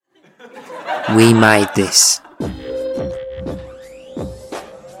We made this.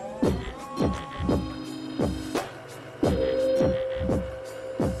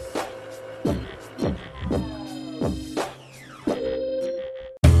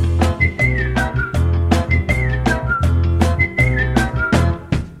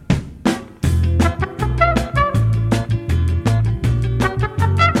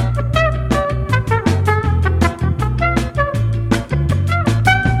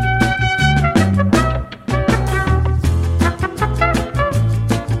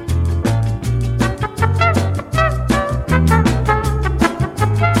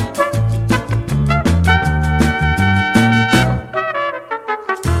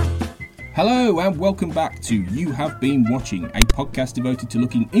 Welcome back to You Have Been Watching, a podcast devoted to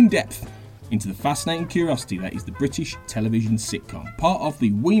looking in depth into the fascinating curiosity that is the British television sitcom, part of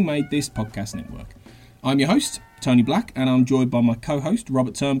the We Made This podcast network. I'm your host, Tony Black, and I'm joined by my co-host,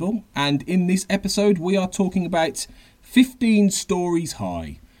 Robert Turnbull, and in this episode we are talking about 15 Stories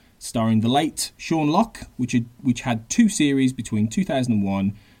High, starring the late Sean Locke, which had two series between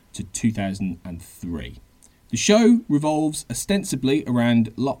 2001 to 2003. The show revolves ostensibly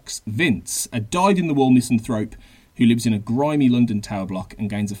around Locke's Vince, a dyed-in-the-wool misanthrope who lives in a grimy London tower block and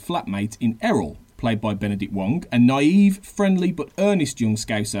gains a flatmate in Errol, played by Benedict Wong, a naive, friendly but earnest young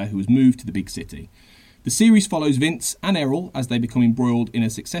Scouser who has moved to the big city. The series follows Vince and Errol as they become embroiled in a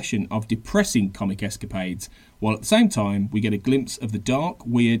succession of depressing comic escapades, while at the same time we get a glimpse of the dark,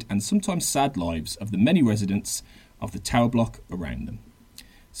 weird and sometimes sad lives of the many residents of the tower block around them.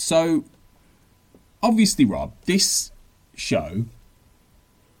 So, obviously, Rob, this show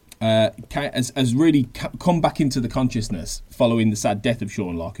has really come back into the consciousness following the sad death of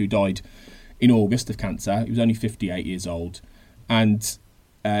Sean Locke, who died in August of cancer. He was only 58 years old. And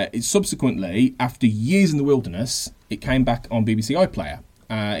subsequently, after years in the wilderness, it came back on BBC iPlayer.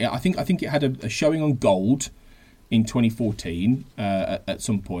 I think it had a showing on Gold in 2014 at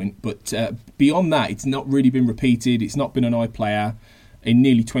some point. But beyond that, it's not really been repeated. It's not been on iPlayer in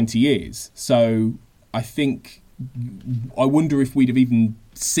nearly 20 years. So I wonder if we'd have even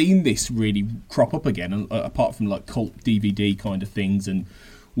seen this really crop up again, apart from like cult DVD kind of things and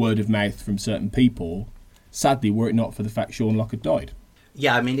word of mouth from certain people. Sadly, were it not for the fact Sean Locke had died.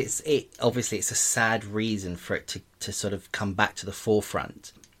 Yeah, I mean, obviously it's a sad reason for it to sort of come back to the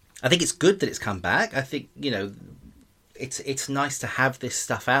forefront. I think it's good that it's come back. I think, it's nice to have this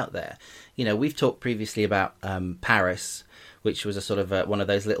stuff out there. We've talked previously about Paris, which was a sort of one of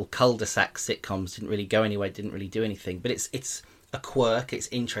those little cul-de-sac sitcoms, didn't really go anywhere, didn't really do anything. But it's a quirk, it's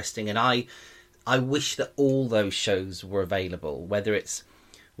interesting, and I wish that all those shows were available, whether it's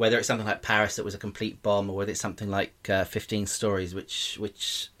something like Paris that was a complete bomb, or whether it's something like 15 Stories,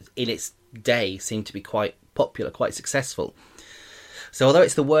 which in its day seemed to be quite popular, quite successful. So although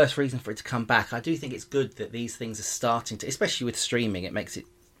it's the worst reason for it to come back, I do think it's good that these things are starting to, especially with streaming, it makes it,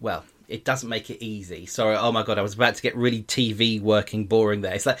 well, it doesn't make it easy. Sorry, oh my God, I was about to get really TV working boring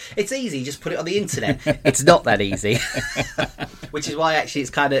there. It's like, it's easy, just put it on the internet. It's not that easy. Which is why actually it's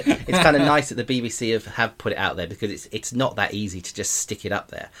kind of nice that the BBC have put it out there, because it's not that easy to just stick it up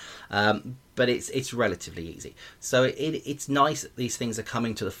there. But it's relatively easy. So it's nice that these things are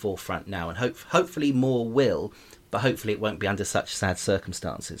coming to the forefront now, and hopefully more will, but hopefully it won't be under such sad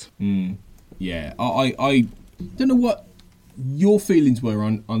circumstances. Yeah, I don't know what your feelings were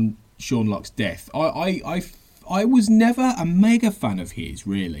on Sean Locke's death. I was never a mega fan of his,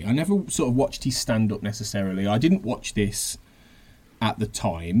 really. I never sort of watched his stand-up necessarily. I didn't watch this at the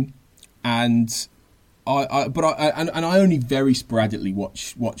time, and I only very sporadically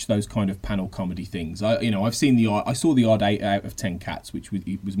watch those kind of panel comedy things. I saw the odd 8 out of 10 Cats, which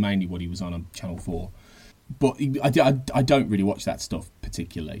was mainly what he was on Channel 4. But I don't really watch that stuff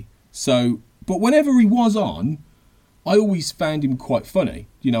particularly. So, but whenever he was on, I always found him quite funny.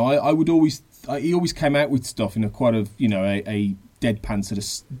 He always came out with stuff in a deadpan sort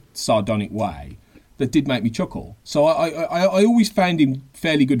of sardonic way that did make me chuckle. So I always found him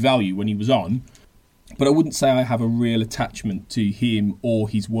fairly good value when he was on, but I wouldn't say I have a real attachment to him or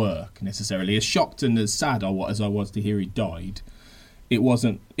his work necessarily. As shocked and as sad as I was to hear he died, it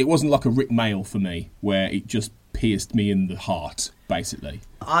wasn't like a Rick Mail for me, where it just pierced me in the heart, basically.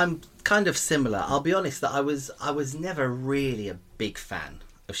 I'm kind of similar. I'll be honest that I was never really a big fan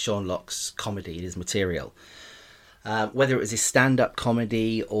of Sean Locke's comedy, his material. Whether it was his stand-up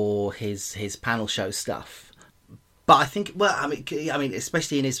comedy or his panel show stuff. But I think,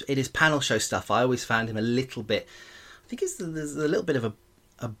 especially in his panel show stuff, I always found him a little bit, I think there's a little bit of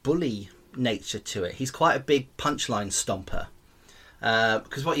a bully nature to it. He's quite a big punchline stomper.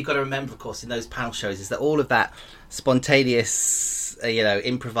 Because what you've got to remember, of course, in those panel shows is that all of that spontaneous,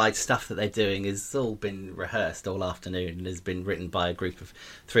 improvised stuff that they're doing has all been rehearsed all afternoon and has been written by a group of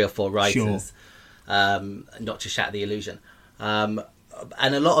 3 or 4 writers, not to shatter the illusion. And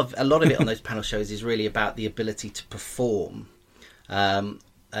a lot of it on those panel shows is really about the ability to perform,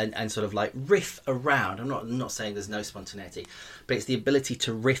 and sort of like riff around. I'm not saying there's no spontaneity, but it's the ability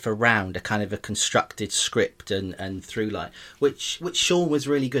to riff around a kind of a constructed script and through line, which Sean was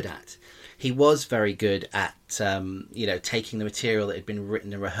really good at. He was very good at taking the material that had been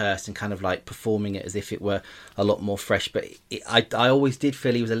written and rehearsed and kind of like performing it as if it were a lot more fresh. But I always did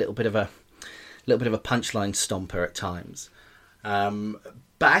feel he was a little bit of a punchline stomper at times. But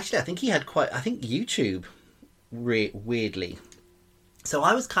actually, I think he had YouTube weirdly. So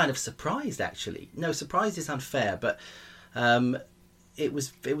I was kind of surprised, actually. No, surprised is unfair, but it was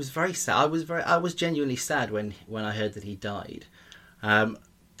very sad. I was genuinely sad when I heard that he died. But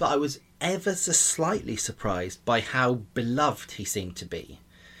I was ever so slightly surprised by how beloved he seemed to be.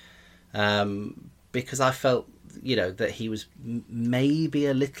 Because I felt, that he was maybe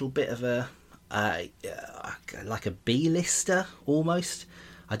a little bit of like a B-lister almost.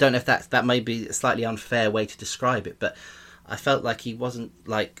 I don't know if that may be a slightly unfair way to describe it, but I felt like he wasn't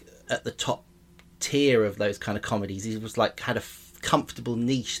like at the top tier of those kind of comedies. He was like had a comfortable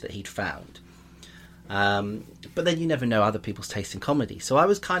niche that he'd found. But then you never know other people's taste in comedy. So I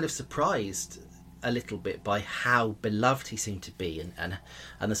was kind of surprised a little bit by how beloved he seemed to be and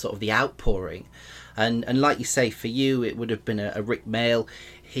the sort of the outpouring. And like you say, for you, it would have been a Rick Mayall.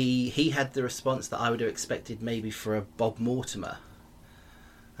 He had the response that I would have expected maybe for a Bob Mortimer.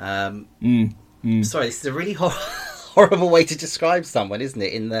 Sorry, this is a really horrible way to describe someone, isn't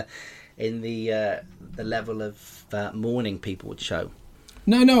it? In the level of mourning people would show.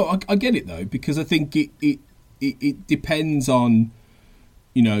 No, I get it though, because I think it depends on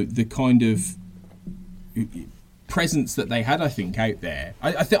the kind of presence that they had. I think out there.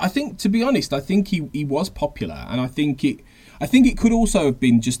 I think to be honest, I think he was popular, and I think it could also have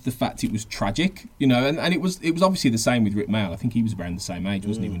been just the fact it was tragic, and it was obviously the same with Rick Mayall. I think he was around the same age,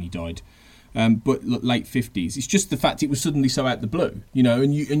 wasn't he, when he died? But late 50s. It's just the fact it was suddenly so out the blue,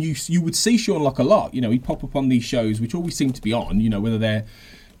 and you would see Sean Lock a lot. He'd pop up on these shows, which always seem to be on, whether they're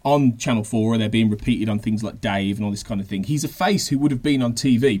on Channel 4 or they're being repeated on things like Dave and all this kind of thing. He's a face who would have been on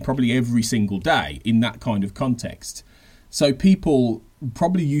TV probably every single day in that kind of context. So people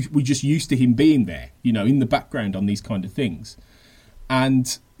probably were just used to him being there, in the background on these kind of things.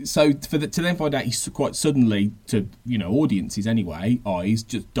 And so to then find out he's quite suddenly, to audiences anyway, eyes,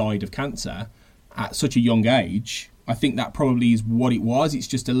 just died of cancer at such a young age, I think that probably is what it was. It's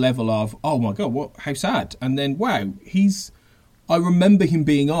just a level of, oh my God, how sad. And then, wow, I remember him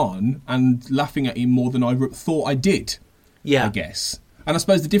being on and laughing at him more than I thought I did, I guess. And I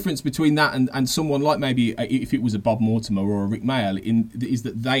suppose the difference between that and someone like maybe if it was a Bob Mortimer or a Rick Mayall is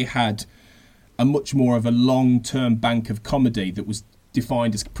that they had a much more of a long-term bank of comedy that was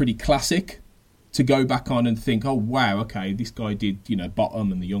defined as pretty classic to go back on and think, oh wow, okay, this guy did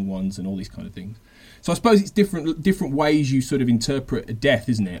Bottom and The Young Ones and all these kind of things. So I suppose it's different ways you sort of interpret a death,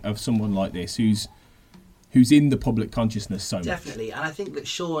 isn't it, of someone like this who's in the public consciousness so much. Definitely. And I think that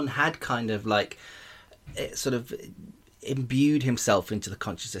Sean had kind of like sort of imbued himself into the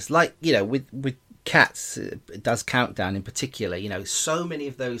consciousness, like with Cats, it does Countdown in particular. So many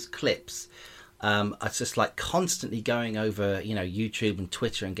of those clips are just like constantly going over YouTube and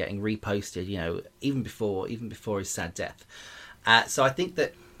Twitter and getting reposted even before his sad death. So I think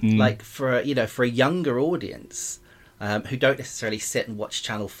that like for a younger audience who don't necessarily sit and watch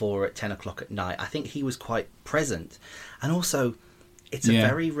Channel 4 at 10 o'clock at night, I think he was quite present. And also it's a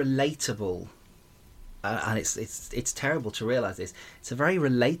very relatable and it's terrible to realise this, it's a very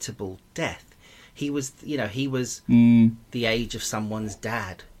relatable death. He was the age of someone's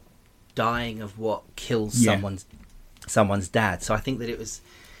dad dying of what kills someone's dad. So I think that it was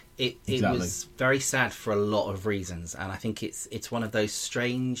very sad for a lot of reasons, and I think it's one of those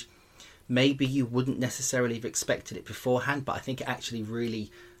strange, maybe you wouldn't necessarily have expected it beforehand, but I think it actually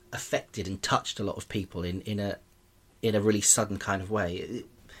really affected and touched a lot of people in a really sudden kind of way.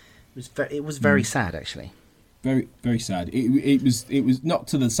 It was very sad, actually. Very, very sad. It was not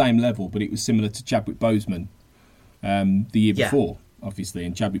to the same level, but it was similar to Chadwick Boseman the year before, obviously,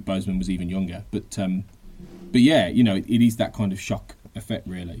 and Chadwick Boseman was even younger. But yeah, it is that kind of shock effect,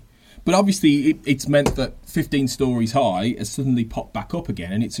 really. But obviously, it's meant that 15 Stories High has suddenly popped back up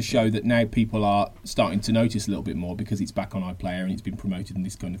again, and it's a show that now people are starting to notice a little bit more because it's back on iPlayer and it's been promoted and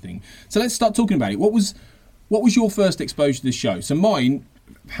this kind of thing. So let's start talking about it. What was your first exposure to the show? So mine,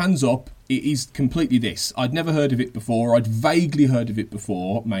 hands up, it is completely this. I'd never heard of it before. I'd vaguely heard of it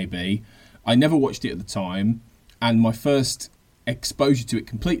before, maybe. I never watched it at the time, and my first exposure to it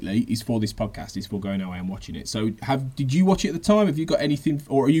completely is for this podcast, is for going away and watching it. So did you watch it at the time? Have you got anything,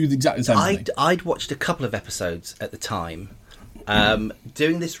 or are you exactly the same as me? I'd watched a couple of episodes at the time.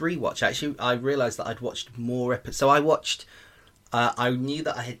 Doing this rewatch, actually, I realised that I'd watched more episodes. So I knew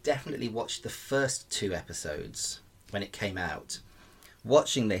that I had definitely watched the first 2 episodes when it came out.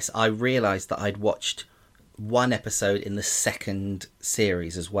 Watching this, I realised that I'd watched 1 episode in the second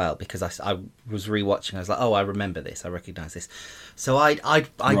series as well, because I was rewatching. I was like, oh, I remember this. I recognise this. So I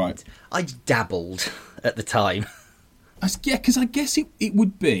dabbled at the time. Yeah, because I guess it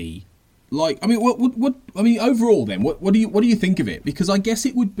would be like, I mean, what I mean overall. Then, what do you think of it? Because I guess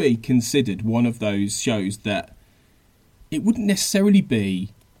it would be considered one of those shows that it wouldn't necessarily be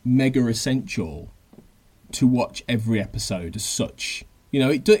mega essential to watch every episode as such. You know,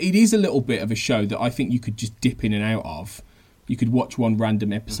 it is a little bit of a show that I think you could just dip in and out of. You could watch one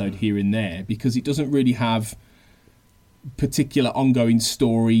random episode here and there, because it doesn't really have particular ongoing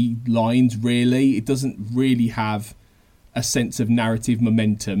story lines, really. It doesn't really have a sense of narrative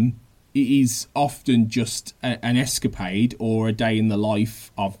momentum. It is often just an escapade or a day in the life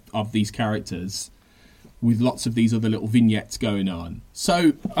of these characters, with lots of these other little vignettes going on.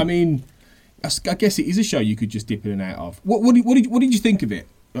 So, I mean, I guess it is a show you could just dip in and out of. What did you think of it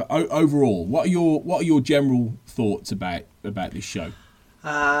overall? What are your general thoughts about this show?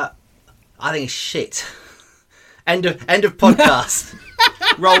 I think it's shit. End of podcast.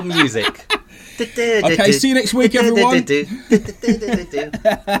 Roll music. Okay, see you next week, everyone.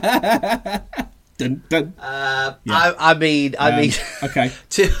 Dun, dun. Yeah. I mean, okay.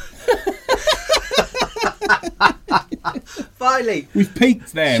 Finally, we've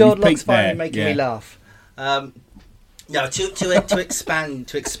peaked there. Sean Locke's finally making me laugh. No, to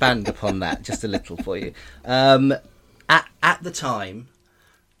expand upon that just a little for you. At the time,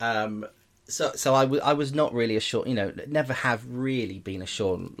 so I was not really a Sean, never have really been a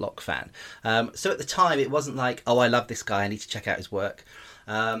Sean Locke fan. So at the time, it wasn't like, oh, I love this guy, I need to check out his work.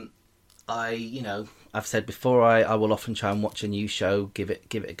 I've said before, I will often try and watch a new show, give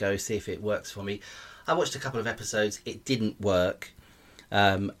it a go, see if it works for me. I watched a couple of episodes, it didn't work,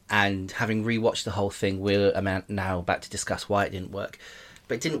 and having rewatched the whole thing, we're now about to discuss why it didn't work.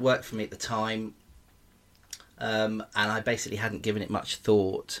 But it didn't work for me at the time, and I basically hadn't given it much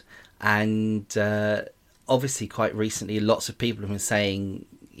thought. And obviously, quite recently, lots of people have been saying,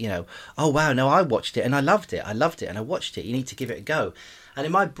 oh wow, no, I watched it and I loved it, and I watched it. You need to give it a go. And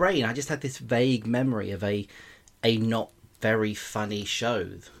in my brain, I just had this vague memory of a not very funny show.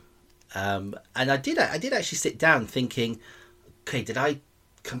 And I did actually sit down thinking, okay, did I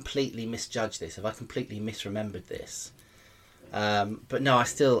completely misjudge this? Have I completely misremembered this? But no, I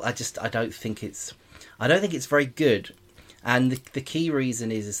don't think it's very good. And the key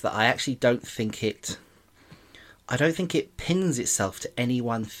reason is that I actually don't think it pins itself to any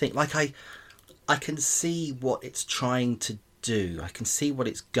one thing. Like I can see what it's trying to do. I can see what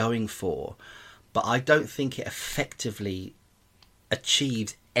it's going for, but I don't think it effectively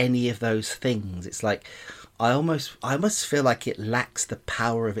achieves any of those things. It's like I almost feel like it lacks the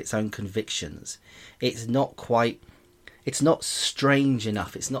power of its own convictions. It's not strange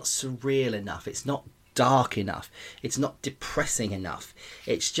enough, it's not surreal enough, it's not dark enough, it's not depressing enough.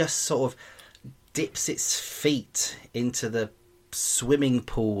 It's just sort of dips its feet into the swimming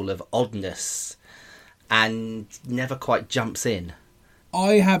pool of oddness and never quite jumps in.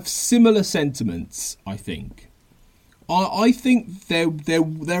 I have similar sentiments, I think. I think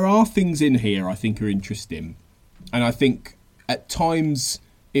there are things in here I think are interesting, and I think at times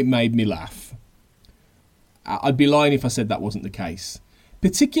it made me laugh. I'd be lying if I said that wasn't the case.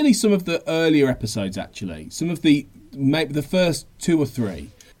 Particularly some of the earlier episodes, actually. Maybe the first 2 or 3.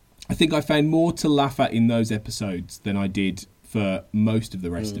 I think I found more to laugh at in those episodes than I did for most of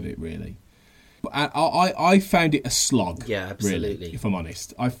the rest of it, really. But I found it a slog. Yeah, absolutely. Really, if I'm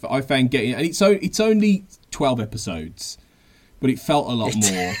honest, I found getting, and it's only 12 episodes, but it felt a lot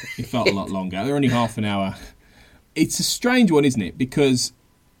more. It felt a lot longer. They're only half an hour. It's a strange one, isn't it? Because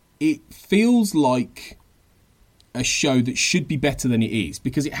it feels like a show that should be better than it is,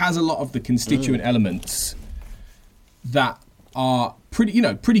 because it has a lot of the constituent elements that are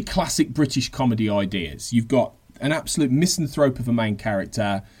pretty classic British comedy ideas. You've got an absolute misanthrope of a main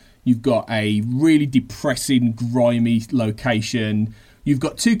character. You've got a really depressing, grimy location. You've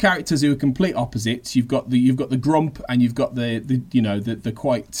got 2 characters who are complete opposites. You've got the grump, and you've got the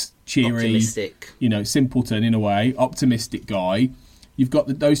quite cheery, optimistic, simpleton in a way, optimistic guy. You've got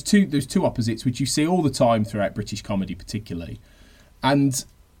those two opposites, which you see all the time throughout British comedy, particularly. and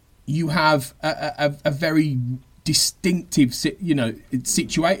you have a very distinctive,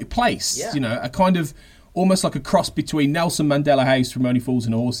 situated place. Yeah. A kind of almost like a cross between Nelson Mandela House from Only Fools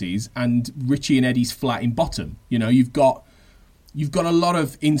and Horses and Richie and Eddie's flat in Bottom. You've got a lot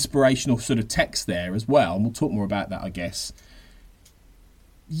of inspirational sort of text there as well, and we'll talk more about that, I guess.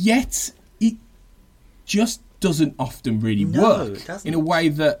 Yet it just doesn't often really work in a way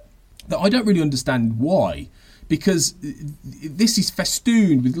that I don't really understand why. Because this is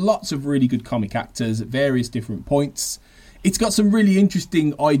festooned with lots of really good comic actors at various different points. It's got some really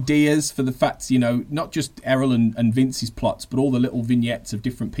interesting ideas for the fact, not just Errol and Vince's plots, but all the little vignettes of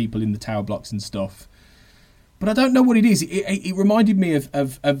different people in the tower blocks and stuff. But I don't know what it is. It reminded me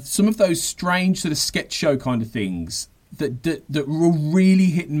of some of those strange sort of sketch show kind of things that were really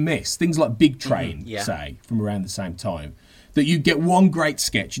hit and miss. Things like Big Train, say, from around the same time. That you get one great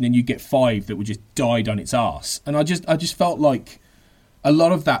sketch and then you get 5 that were just died on its arse. And I just felt like a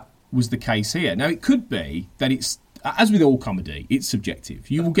lot of that was the case here. Now, it could be that it's, as with all comedy, it's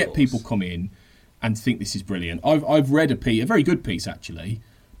subjective. You will get people come in and think this is brilliant. I've read a very good piece, actually,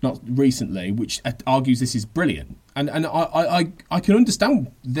 not recently, which argues this is brilliant. And I can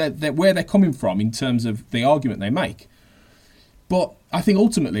understand where they're coming from in terms of the argument they make. But I think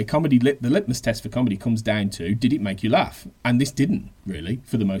ultimately, the litmus test for comedy comes down to, did it make you laugh? And this didn't, really,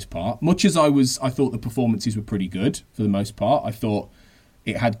 for the most part. Much as I thought the performances were pretty good, for the most part. I thought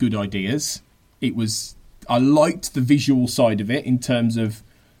it had good ideas. I liked the visual side of it in terms of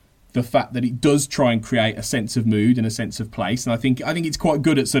the fact that it does try and create a sense of mood and a sense of place. And I think it's quite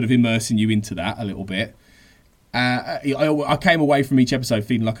good at sort of immersing you into that a little bit. I came away from each episode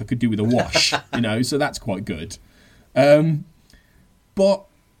feeling like I could do with a wash, so that's quite good. But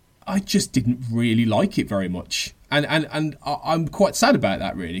I just didn't really like it very much. And I'm quite sad about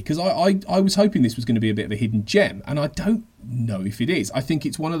that, really, because I was hoping this was going to be a bit of a hidden gem, and I don't know if it is. I think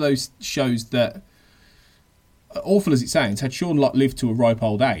it's one of those shows that, awful as it sounds, had Sean Locke lived to a ripe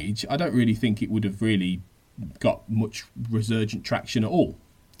old age, I don't really think it would have really got much resurgent traction at all,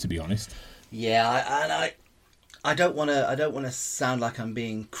 to be honest. Yeah, I don't want to sound like I'm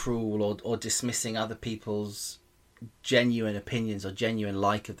being cruel or dismissing other people's genuine opinions or genuine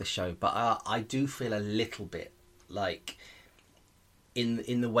like of the show, but I do feel a little bit like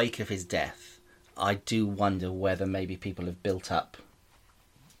in the wake of his death, I do wonder whether maybe people have built up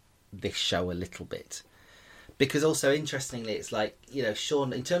this show a little bit, because also interestingly, it's like,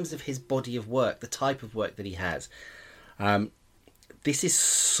 Sean, in terms of his body of work, the type of work that he has, this is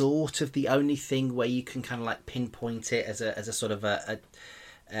sort of the only thing where you can kind of like pinpoint it as a sort of a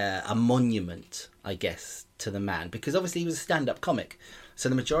monument, I guess, to the man, because obviously he was a stand-up comic, so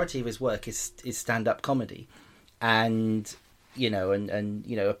the majority of his work is stand-up comedy, and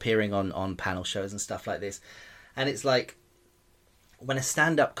appearing on panel shows and stuff like this. And it's like, when a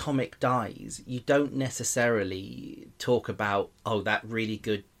stand-up comic dies, you don't necessarily talk about, that really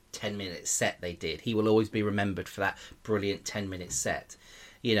good 10-minute set they did. He will always be remembered for that brilliant 10-minute set.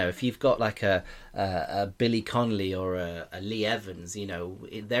 If you've got like a Billy Connolly or a Lee Evans,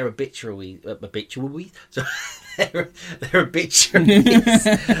 their obituaries are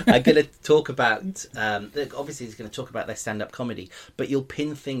going to talk about, obviously he's going to talk about their stand-up comedy, but you'll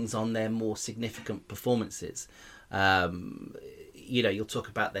pin things on their more significant performances. You'll talk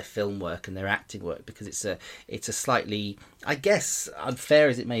about their film work and their acting work, because it's a slightly, I guess, unfair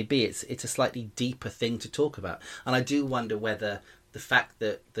as it may be, it's a slightly deeper thing to talk about. And I do wonder whether the fact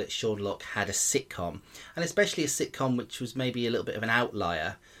that Sean Locke had a sitcom, and especially a sitcom which was maybe a little bit of an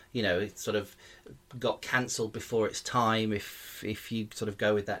outlier, it sort of got cancelled before its time, if you sort of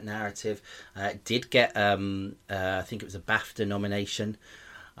go with that narrative. It did get, I think it was a BAFTA nomination.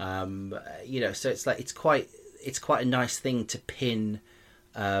 So it's like, it's quite a nice thing to pin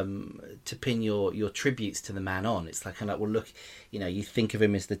your tributes to the man on. It's like, kind of like, well, look, you think of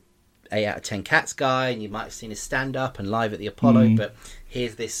him as the 8 out of 10 Cats guy, and you might have seen his stand-up and Live at the Apollo, but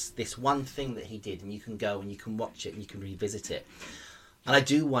here's this one thing that he did, and you can go and you can watch it and you can revisit it. And I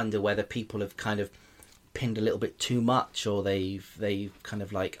do wonder whether people have kind of pinned a little bit too much, or they've kind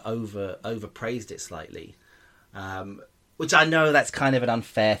of like overpraised it slightly, which I know that's kind of an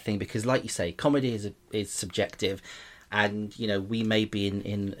unfair thing, because like you say, comedy is subjective, and we may be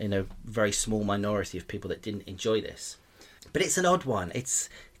in a very small minority of people that didn't enjoy this, but it's an odd one. It's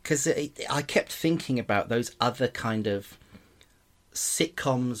because I kept thinking about those other kind of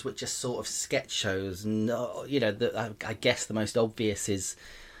sitcoms which are sort of sketch shows, and I guess the most obvious is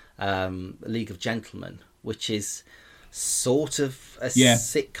League of Gentlemen, which is sort of a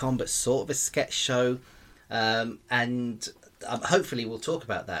sitcom but sort of a sketch show, and hopefully we'll talk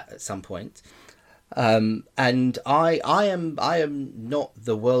about that at some point. And I am not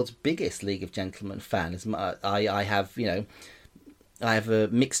the world's biggest League of Gentlemen fan. I have, I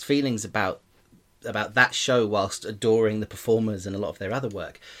have mixed feelings about that show, whilst adoring the performers and a lot of their other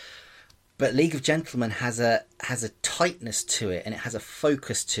work. But League of Gentlemen has a tightness to it, and it has a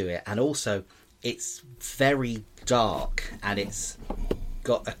focus to it, and also it's very dark, and it's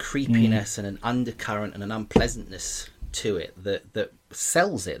got a creepiness and an undercurrent and an unpleasantness to it that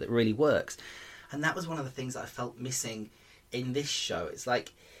sells it, that really works. And that was one of the things that I felt missing in this show. It's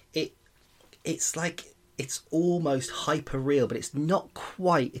like it's almost hyper real, but it's not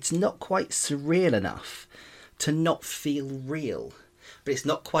quite surreal enough to not feel real. But it's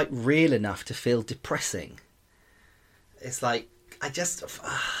not quite real enough to feel depressing. It's like I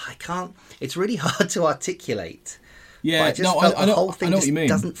can't. It's really hard to articulate. Yeah, I felt the whole thing just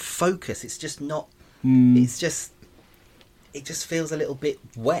doesn't focus. It's just not. It just feels a little bit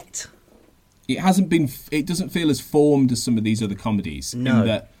wet. It doesn't feel as formed as some of these other comedies. No. In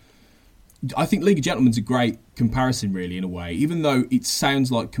that, I think League of Gentlemen's a great comparison, really, in a way. Even though it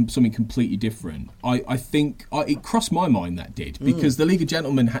sounds like something completely different, I think it crossed my mind that did, because the League of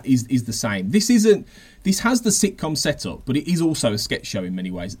Gentlemen is the same. This has the sitcom setup, but it is also a sketch show in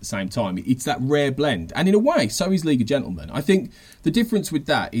many ways at the same time. It's that rare blend, and in a way, so is League of Gentlemen. I think the difference with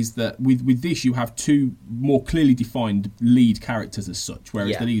that is that with this, you have two more clearly defined lead characters as such,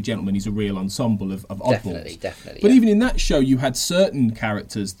 whereas the League of Gentlemen is a real ensemble of oddballs. Definitely. But even in that show, you had certain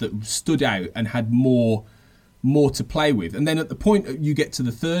characters that stood out and had more to play with. And then at the point you get to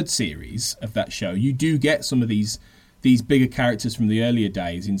the third series of that show, you do get some of these bigger characters from the earlier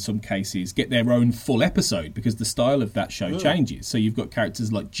days, in some cases, get their own full episode, because the style of that show changes. So you've got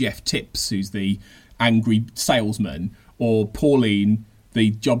characters like Jeff Tips, who's the angry salesman, or Pauline,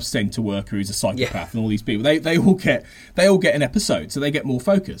 the job centre worker who's a psychopath, and all these people. They all get an episode, so they get more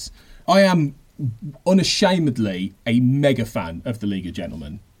focus. I am unashamedly a mega fan of the League of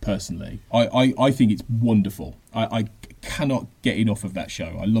Gentlemen. Personally, I think it's wonderful. I cannot get enough of that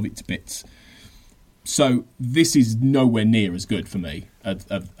show. I love it to bits. So this is nowhere near as good for me as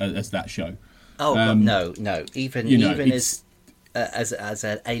that show. Oh no! Even as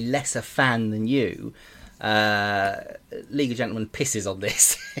a lesser fan than you, League of Gentlemen pisses on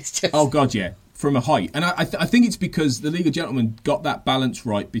this. It's just... Oh god, yeah, from a height. And I think it's because the League of Gentlemen got that balance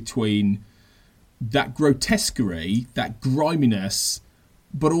right between that grotesquerie, that griminess,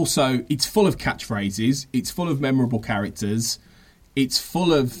 but also it's full of catchphrases, it's full of memorable characters, it's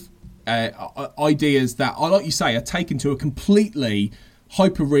full of ideas that, like you say, are taken to a completely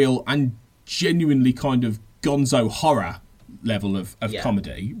hyper-real and genuinely kind of gonzo horror level of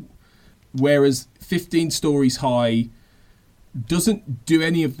comedy. Whereas 15 Stories High doesn't do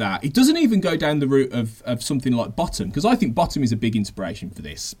any of that. It doesn't even go down the route of something like Bottom, because I think Bottom is a big inspiration for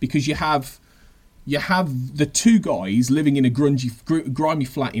this, because you have the two guys living in a grimy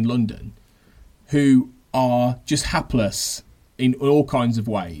flat in London who are just hapless in all kinds of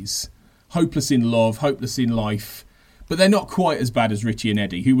ways, hopeless in love, hopeless in life, but they're not quite as bad as Richie and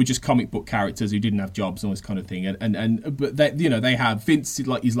Eddie, who were just comic book characters who didn't have jobs and all this kind of thing. But they have Vince is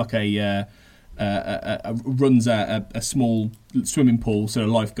like runs a small swimming pool, sort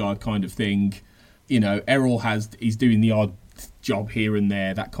of lifeguard kind of thing. Errol is doing the odd job here and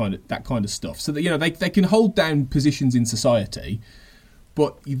there, that kind of stuff. So that they can hold down positions in society,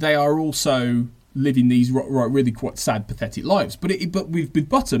 but they are also living these really quite sad, pathetic lives. But with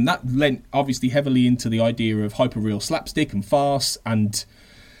Bottom, that lent obviously heavily into the idea of hyper-real slapstick and farce and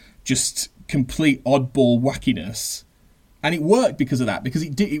just complete oddball wackiness, and it worked because of that, because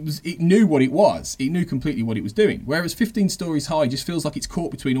it knew what it was. It knew completely what it was doing. Whereas 15 Stories High just feels like it's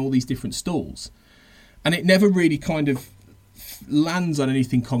caught between all these different stools, and it never really kind of lands on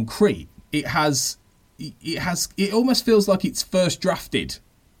anything concrete. It almost feels like it's first drafted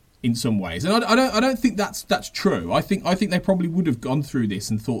in some ways, and I don't think that's true. I think they probably would have gone through this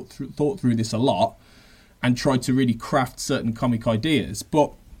and thought through this a lot and tried to really craft certain comic ideas,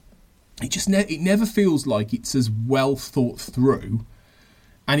 but it never feels like it's as well thought through,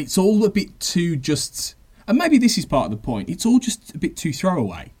 and it's all a bit too just. And maybe this is part of the point. It's all just a bit too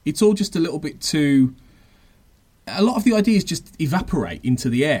throwaway. It's all just a little bit too. A lot of the ideas just evaporate into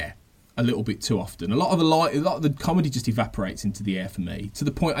the air a little bit too often. A lot of the comedy just evaporates into the air for me, to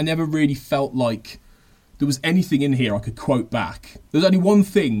the point I never really felt like there was anything in here I could quote back. There's only one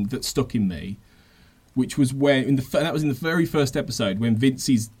thing that stuck in me, which was that was in the very first episode, when Vince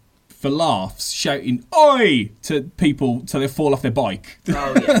is, for laughs, shouting "Oi!" to people till they fall off their bike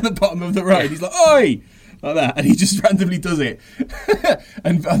at the bottom of the road. He's like, "Oi! like that, and he just randomly does it.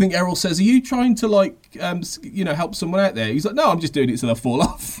 And I think Errol says, "Are you trying to help someone out there?" He's like, "No, I'm just doing it so they'll fall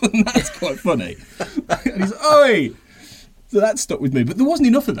off." And that's quite funny. And he's like, "Oi!" So that stuck with me, but there wasn't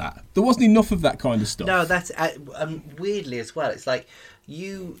enough of that. There wasn't enough of that kind of stuff. No, that's weirdly as well. It's like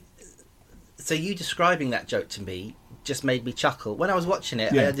you describing that joke to me just made me chuckle. When I was watching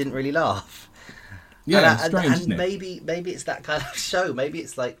it, I didn't really laugh. Yeah, strange, isn't it? Maybe it's that kind of show. Maybe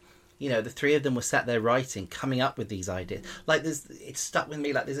it's like, the three of them were sat there writing, coming up with these ideas. Like it's stuck with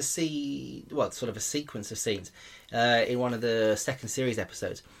me. Like there's sort of a sequence of scenes in one of the second series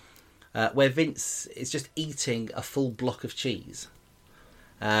episodes where Vince is just eating a full block of cheese.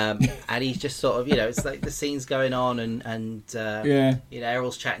 And he's just sort of, it's like the scene's going on and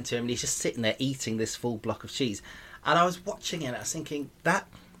Errol's chatting to him and he's just sitting there eating this full block of cheese. And I was watching it and I was thinking, that,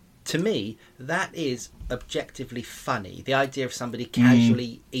 to me, that is objectively funny. The idea of somebody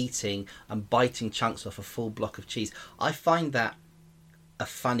casually eating and biting chunks off a full block of cheese. I find that a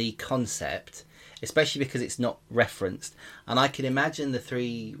funny concept, especially because it's not referenced. And I can imagine the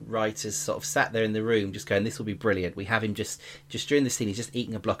three writers sort of sat there in the room just going, this will be brilliant. We have him just during the scene, he's just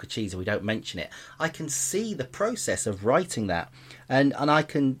eating a block of cheese and we don't mention it. I can see the process of writing that. And I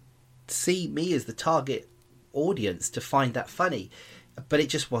can see me as the target audience to find that funny. But it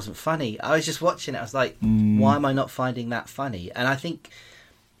just wasn't funny. I was just watching it. I was like, why am I not finding that funny? And I think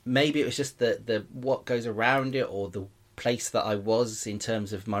maybe it was just the what goes around it or the place that I was in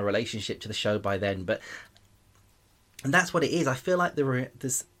terms of my relationship to the show by then. And that's what it is. I feel like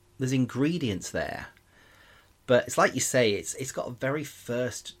there's ingredients there. But it's like you say, it's got a very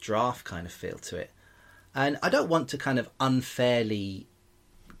first draft kind of feel to it. And I don't want to kind of unfairly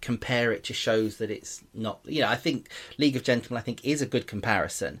compare it to shows that it's not, I think League of Gentlemen is a good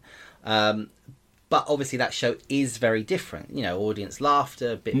comparison, but obviously that show is very different, audience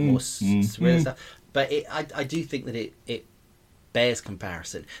laughter, a bit more surreal stuff, but I do think that it bears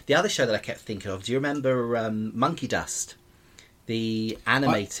comparison. The other show that I kept thinking of, do you remember Monkey Dust, the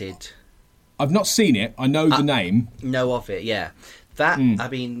animated? I've not seen it. I know the name. Know of it, yeah. That I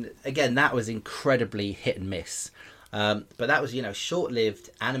mean, again, that was incredibly hit and miss. But that was, short-lived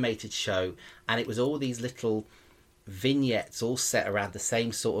animated show, and it was all these little vignettes all set around the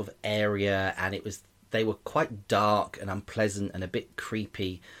same sort of area, and they were quite dark and unpleasant and a bit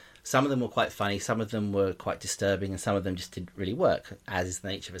creepy. Some of them were quite funny, some of them were quite disturbing, and some of them just didn't really work, as is the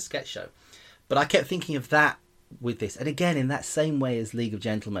nature of a sketch show. But I kept thinking of that with this, and again, in that same way as League of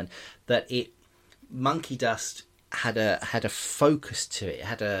Gentlemen, that Monkey Dust had a focus to it,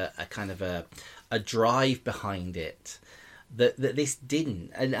 had a kind of a drive behind it that this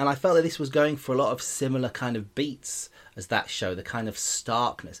didn't, and I felt that this was going for a lot of similar kind of beats as that show, the kind of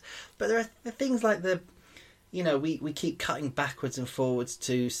starkness. But there are things like we keep cutting backwards and forwards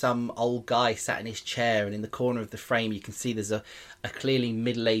to some old guy sat in his chair, and in the corner of the frame you can see there's a clearly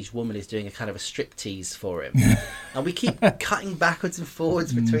middle-aged woman is doing a kind of a striptease for him. And we keep cutting backwards and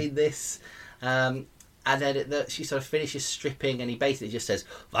forwards between this and then she sort of finishes stripping and he basically just says,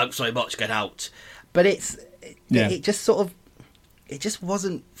 "Thanks so much, get out." But it just sort of, it just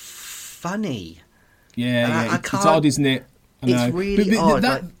wasn't funny. Yeah, it's odd, isn't it? It's really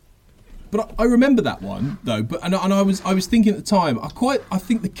odd. But I remember that one though. But and I was thinking at the time, I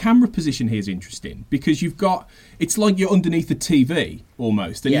think the camera position here is interesting because it's like you're underneath a TV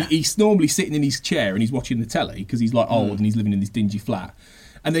almost, and he's normally sitting in his chair and he's watching the telly because he's like old and he's living in this dingy flat.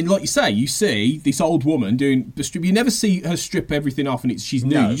 And then, like you say, you see this old woman doing the strip. You never see her strip everything off and she's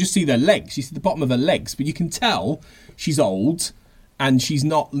nude. No. You just see their legs. You see the bottom of her legs. But you can tell she's old and she's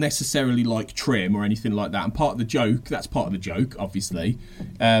not necessarily like trim or anything like that. And that's part of the joke, obviously.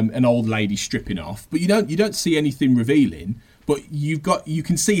 An old lady stripping off. But you don't see anything revealing. But you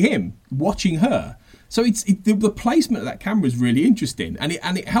can see him watching her. So the placement of that camera is really interesting. And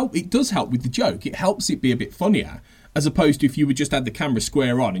it does help with the joke. It helps it be a bit funnier. As opposed to if you just had the camera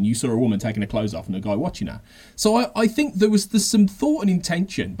square on and you saw a woman taking her clothes off and a guy watching her. So I think there's some thought and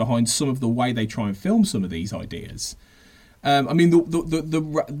intention behind some of the way they try and film some of these ideas. I mean,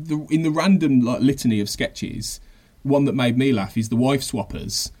 in the random litany of sketches, one that made me laugh is the wife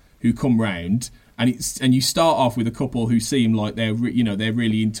swappers who come round, and you start off with a couple who seem like they're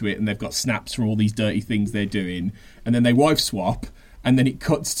really into it and they've got snaps from all these dirty things they're doing, and then they wife swap, and then it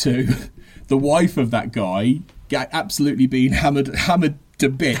cuts to the wife of that guy absolutely being hammered to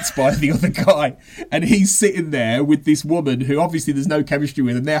bits by the other guy, and he's sitting there with this woman who obviously there's no chemistry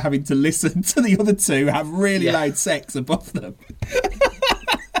with, and they're having to listen to the other two have really loud sex above them.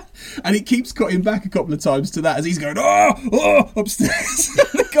 And it keeps cutting back a couple of times to that as he's going, upstairs.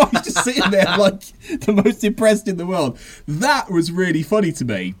 The guy's just sitting there like the most impressed in the world. That was really funny to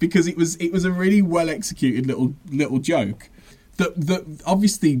me because it was a really well executed little joke that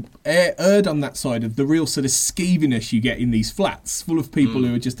obviously erred on that side of the real sort of skeeviness you get in these flats full of people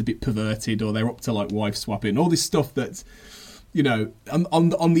who are just a bit perverted, or they're up to like wife swapping, all this stuff that's, you know,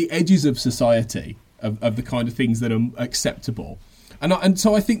 on the edges of society of the kind of things that are acceptable. And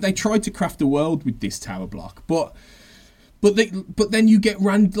so I think they tried to craft a world with this tower block, but then you get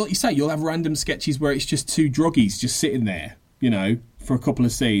like you say, you'll have random sketches where it's just two druggies just sitting there, you know, for a couple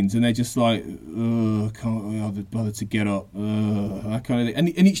of scenes, and they're just like, can't bother to get up, that kind of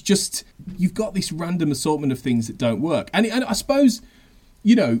thing. And it's just, you've got this random assortment of things that don't work. And I suppose,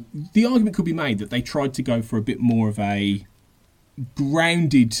 you know, the argument could be made that they tried to go for a bit more of a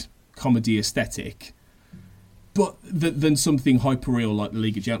grounded comedy aesthetic, but than something hyper-real like The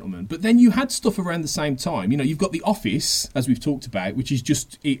League of Gentlemen. But then you had stuff around the same time. You know, you've got The Office, as we've talked about, which is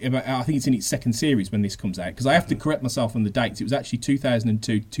just, I think it's in its second series when this comes out, because I have to correct myself on the dates. It was actually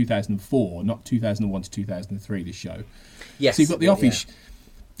 2002 2004, not 2001 to 2003, this show. Yes. So you've got The Office. Yeah.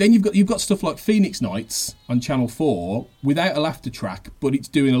 Then you've got stuff like Phoenix Nights on Channel 4, without a laughter track, but it's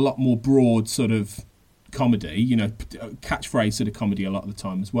doing a lot more broad sort of comedy, you know, catchphrase sort of comedy a lot of the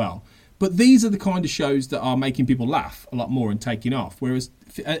time as well. But these are the kind of shows that are making people laugh a lot more and taking off.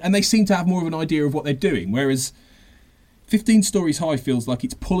 And they seem to have more of an idea of what they're doing. Whereas 15 Stories High feels like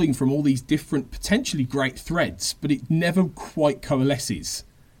it's pulling from all these different, potentially great threads, but it never quite coalesces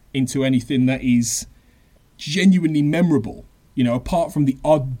into anything that is genuinely memorable. You know, apart from the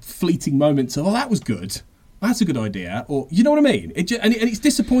odd fleeting moments of, that was good. That's a good idea. Or, you know what I mean? And it's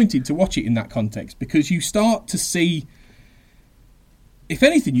disappointing to watch it in that context, because you start to see, if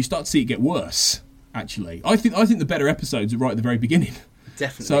anything, you start to see it get worse, actually. I think the better episodes are right at the very beginning.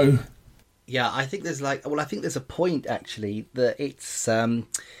 Definitely. So, yeah, I think there's I think there's a point, actually, that it's,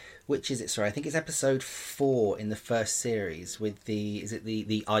 which is it? Sorry, I think it's episode 4 in the first series with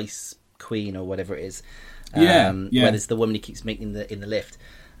the Ice Queen or whatever it is. Yeah. Where there's the woman he keeps meeting in the lift.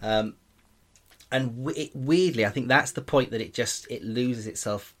 And weirdly, I think that's the point that it loses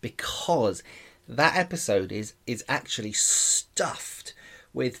itself, because that episode is actually stuffed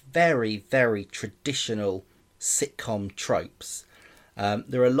with very, very traditional sitcom tropes.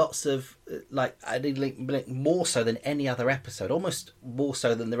 There are lots of, like, I think more so than any other episode, almost more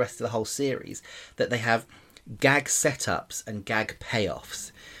so than the rest of the whole series, that they have gag setups and gag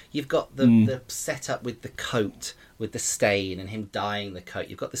payoffs. You've got the setup with the coat, with the stain and him dyeing the coat.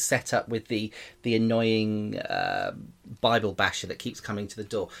 You've got the setup with the annoying Bible basher that keeps coming to the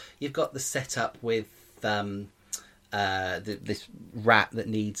door. You've got the setup with this rat that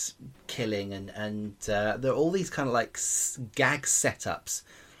needs killing, and there are all these kind of like gag setups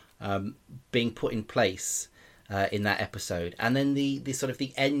being put in place in that episode. And then the sort of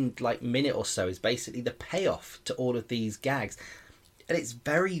the end like minute or so is basically the payoff to all of these gags. And it's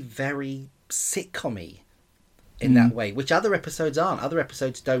very, very sitcom-y in that way, which other episodes aren't. Other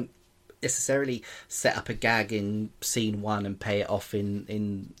episodes don't necessarily set up a gag in scene 1 and pay it off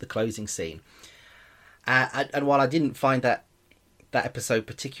in the closing scene. And while I didn't find that episode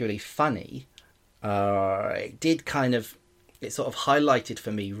particularly funny, it sort of highlighted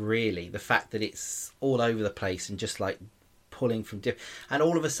for me, really, the fact that it's all over the place and just like pulling from different. And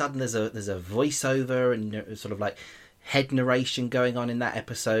all of a sudden there's a voiceover and sort of like head narration going on in that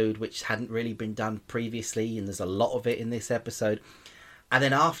episode, which hadn't really been done previously, and there's a lot of it in this episode. And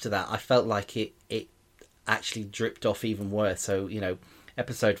then after that, I felt like it actually dripped off even worse. So, you know,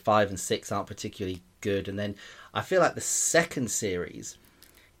 episode 5 and 6 aren't particularly good, and then I feel like the second series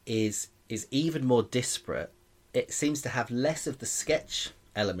is even more disparate. It seems to have less of the sketch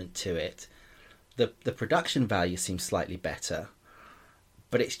element to it. The production value seems slightly better,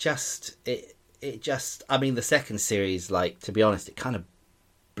 but it's just I mean, the second series, like, to be honest, it kind of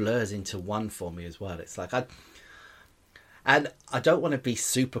blurs into one for me as well. It's like I don't want to be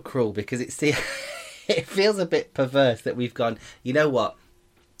super cruel, because it feels a bit perverse that we've gone, you know what,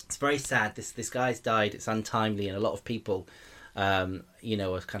 it's very sad, this guy's died, it's untimely, and a lot of people you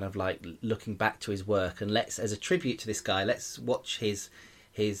know, are kind of like looking back to his work, and let's, as a tribute to this guy, let's watch his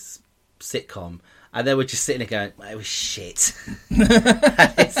sitcom. And then we're just sitting there going, well, it was shit.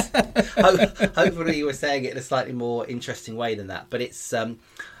 Hopefully you were saying it in a slightly more interesting way than that. But it's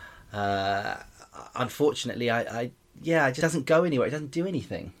unfortunately, it just doesn't go anywhere. It doesn't do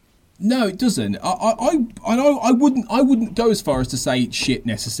anything. No, it doesn't. I wouldn't go as far as to say it's shit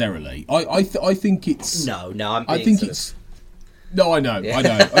necessarily. I think it's No, I know, yeah. I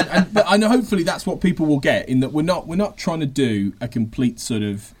know, and hopefully that's what people will get, in that we're not trying to do a complete sort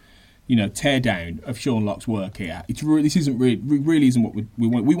of teardown of Sean Locke's work here. This isn't really isn't what we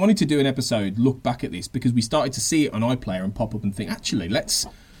want. We wanted to do an episode, look back at this, because we started to see it on iPlayer and pop up and think, actually,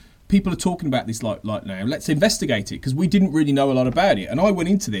 people are talking about this like now. Let's investigate it, because we didn't really know a lot about it. And I went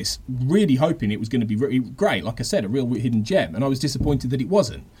into this really hoping it was going to be really great, like I said, a real hidden gem, and I was disappointed that it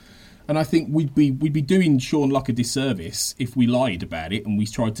wasn't. And I think we'd be doing Sean Locke a disservice if we lied about it and we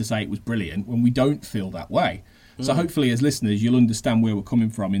tried to say it was brilliant when we don't feel that way. So hopefully, as listeners, you'll understand where we're coming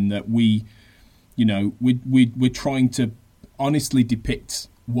from, in that we're trying to honestly depict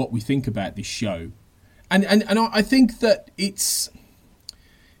what we think about this show, and I think that it's,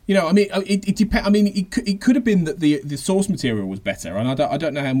 it depends. I mean, it could have been that the source material was better, and I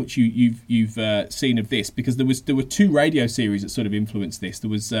don't know how much you've seen of this, because there were two radio series that sort of influenced this. There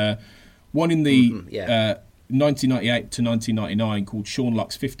was one in the 1998 to 1999 called Sean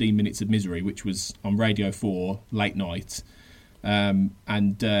Locke's 15 Minutes of Misery, which was on Radio 4 late night, and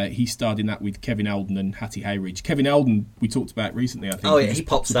he starred in that with Kevin Eldon and Hattie Hayridge. Kevin Eldon we talked about recently, I think. Oh yeah, he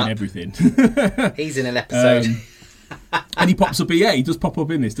pops up in everything. He's in an episode. And he pops up, he does pop up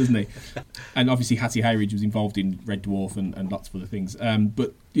in this, doesn't he? And obviously Hattie Hayridge was involved in Red Dwarf and lots of other things. And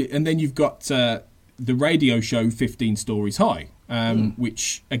then you've got the radio show 15 Stories High,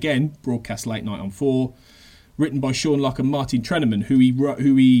 which again broadcast late night on 4, written by Sean Locke and Martin Treneman, who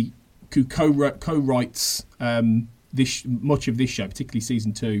co-writes much of this show, particularly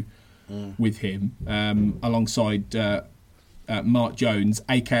season 2, with him, alongside Mark Jones,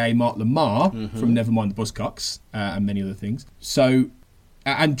 aka Mark Lamar from Nevermind the Buzzcocks, and many other things. So,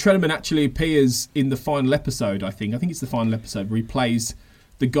 and Treneman actually appears in the final episode. I think it's the final episode where he plays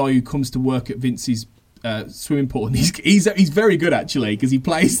the guy who comes to work at Vince's swimming pool, and he's very good actually, because he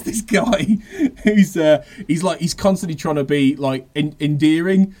plays this guy who's he's constantly trying to be like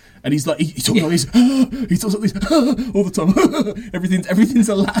endearing, and he's talking like this, he talks like this all the time. everything's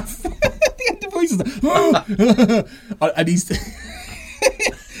a laugh. The end of voice is like, and he's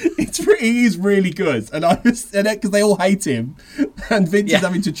he is really good, and because they all hate him, and Vince is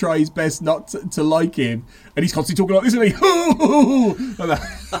having to try his best not to like him, and he's constantly talking like this, and like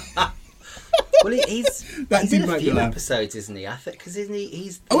that. Well, he's in a few episodes, isn't he? I think, because isn't he?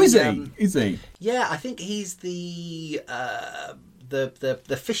 He's is he? Is he? Yeah, I think he's the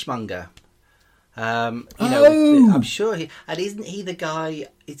fishmonger. I'm sure he. And isn't he the guy?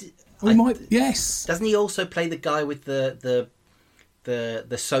 Yes. Doesn't he also play the guy with the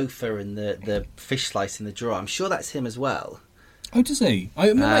sofa and the fish slice in the drawer? I'm sure that's him as well. Oh, does he?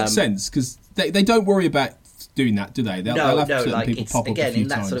 That makes sense, because they don't worry about doing that, do they? They'll have certain people pop up a few in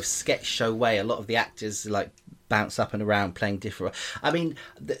that times. sort of sketch show way, a lot of the actors bounce up and around playing different. I mean,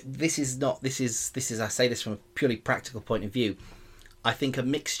 this is I say this from a purely practical point of view. I think a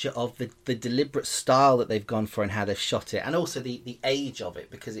mixture of the deliberate style that they've gone for and how they've shot it, and also the age of it,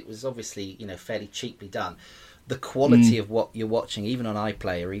 because it was obviously fairly cheaply done. The quality of what you're watching, even on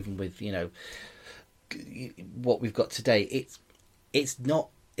iPlayer, even with what we've got today, it's not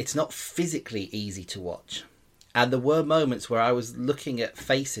physically easy to watch. And there were moments where I was looking at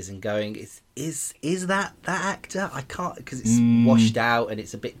faces and going, "Is that actor?" I can't, because it's washed out and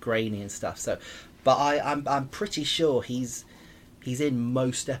it's a bit grainy and stuff. So, but I'm pretty sure he's in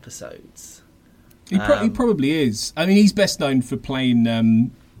most episodes. He probably is. I mean, he's best known for playing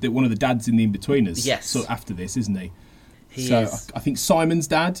one of the dads in the In-Betweeners. Yes. So after this, isn't he? He is. I think Simon's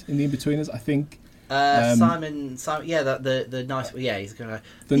dad in the In-Betweeners. I think. Simon, yeah, the nice, yeah, he's going to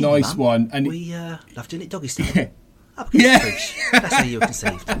the nice Mum, one, and we love doing it doggy style. Up against the fridge. That's how you were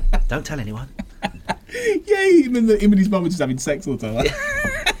conceived. Don't tell anyone. Yeah, him and his mum were just having sex all the time.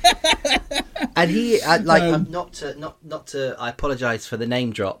 And he, not to. I apologise for the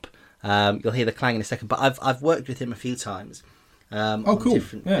name drop. You'll hear the clang in a second, but I've worked with him a few times. On cool.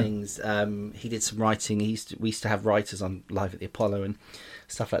 different things. He did some writing. We used to have writers on Live at the Apollo and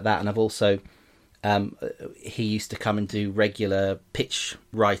stuff like that. And I've also. He used to come and do regular pitch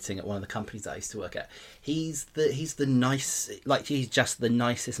writing at one of the companies that I used to work at. He's the nice, he's just the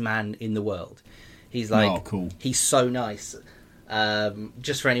nicest man in the world. He's cool. He's so nice.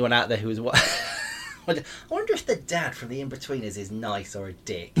 Just for anyone out there who is I wonder if the dad from the In-Betweeners is nice or a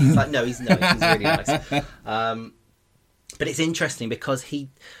dick. He's no, he's nice. He's really nice. But it's interesting because he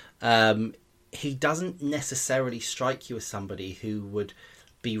doesn't necessarily strike you as somebody who would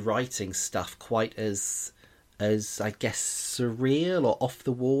be writing stuff quite as I guess surreal or off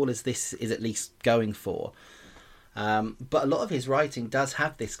the wall as this is at least going for. But a lot of his writing does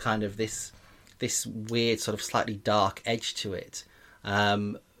have this kind of this weird sort of slightly dark edge to it,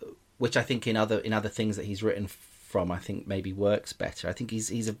 which I think in other things that he's written from, I think maybe works better. I think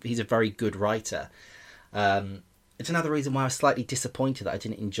he's a very good writer. it's another reason why I was slightly disappointed that I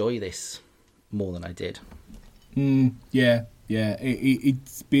didn't enjoy this more than I did. Yeah.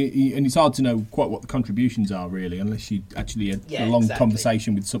 It's been, and it's hard to know quite what the contributions are really, unless you actually had a long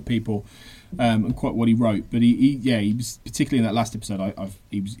conversation with some people, and quite what he wrote. But he was, particularly in that last episode,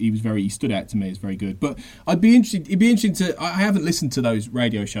 he stood out to me as very good. But it'd be interesting to. I haven't listened to those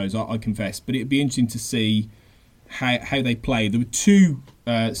radio shows, I confess, but it'd be interesting to see how they play. There were two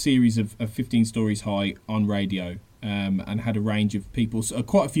series of 15 Stories High on radio, and had a range of people, so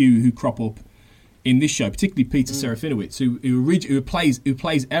quite a few who crop up in this show, particularly Peter Serafinowicz, who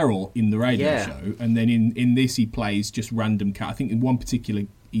plays Errol in the radio show, and then in this he plays just random cat. I think in one particular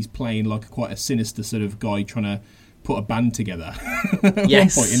he's playing like quite a sinister sort of guy trying to put a band together at one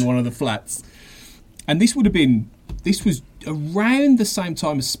point in one of the flats. And this was around the same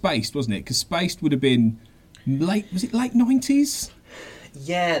time as Spaced, wasn't it? Because Spaced would have been late 90s?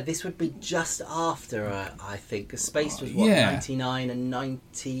 Yeah, this would be just after, I think. Because Space was, 99 and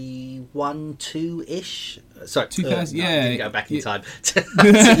 91, 2-ish? Sorry, 2000, no, I didn't go back in time.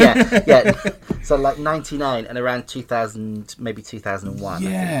 So like 99 and around 2000, maybe 2001.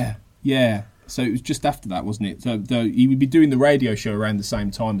 Yeah. So it was just after that, wasn't it? So he would be doing the radio show around the same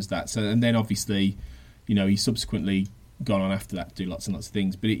time as that. So, and then obviously, he subsequently gone on after that to do lots and lots of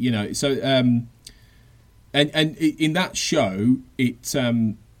things. But, And in that show,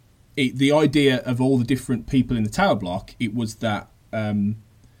 the idea of all the different people in the tower block, it was that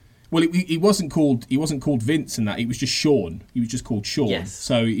he wasn't called Vince and that, it was just Sean. He was just called Sean. Yes.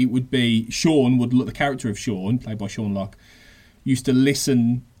 So it would be Sean would look, the character of Sean, played by Sean Locke, used to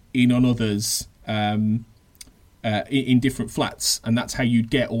listen in on others in different flats, and that's how you'd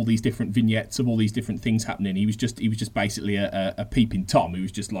get all these different vignettes of all these different things happening. He was just basically a peeping Tom. He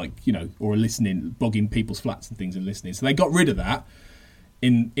was just like, or a listening, bugging people's flats and things and listening. So they got rid of that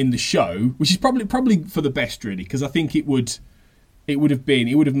in the show, which is probably for the best, really, because I think it would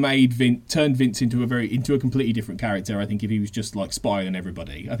have made turned Vince into a completely different character. I think if he was just like spying on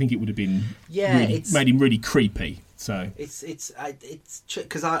everybody, I think it would have been made him really creepy. So it's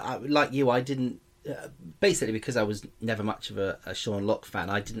because I like you, I didn't. Basically, because I was never much of a Sean Locke fan,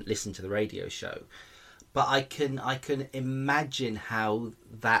 I didn't listen to the radio show. But I can imagine how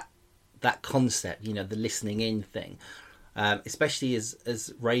that concept, the listening in thing, especially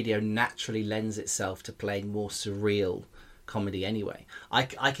as radio naturally lends itself to playing more surreal comedy anyway. I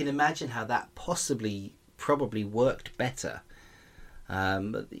can imagine how that probably worked better,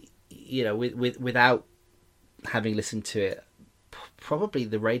 without having listened to it. Probably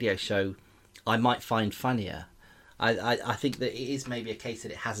the radio show I might find funnier. I think that it is maybe a case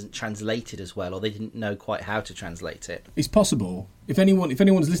that it hasn't translated as well, or they didn't know quite how to translate it. It's possible. If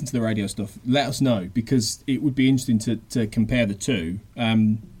anyone's listened to the radio stuff, let us know, because it would be interesting to compare the two.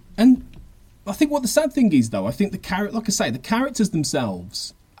 And I think what the sad thing is, though, I think the characters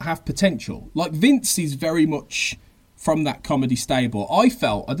themselves have potential. Like Vince is very much from that comedy stable. I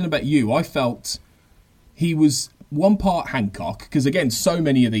don't know about you, I felt he was one part Hancock, because again, so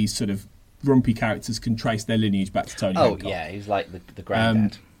many of these sort of grumpy characters can trace their lineage back to Tony Hancock. Oh, yeah, he was like the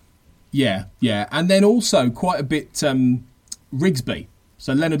granddad. Yeah. And then also quite a bit Rigsby.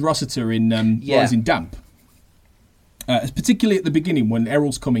 So Leonard Rossiter in Rising Damp. Particularly at the beginning when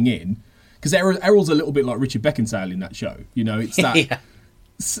Errol's coming in, because Errol's a little bit like Richard Beckinsale in that show. It's that,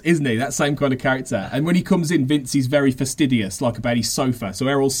 isn't he? That same kind of character. And when he comes in, Vince is very fastidious, like about his sofa. So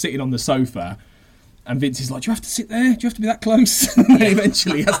Errol's sitting on the sofa, and Vince is like, do you have to sit there? Do you have to be that close? And then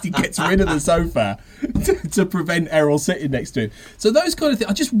eventually he gets rid of the sofa to prevent Errol sitting next to him. So those kind of things,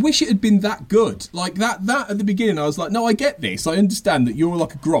 I just wish it had been that good. Like that at the beginning, I was like, no, I get this. I understand that you're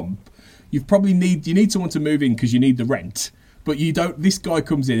like a grump. You need someone to move in because you need the rent. But you don't, this guy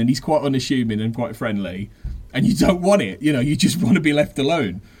comes in and he's quite unassuming and quite friendly, and you don't want it. You just want to be left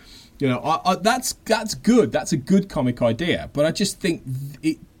alone. That's good. That's a good comic idea. But I just think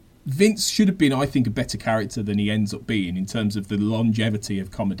Vince should have been, I think, a better character than he ends up being in terms of the longevity of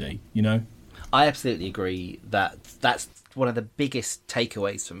comedy, I absolutely agree that's one of the biggest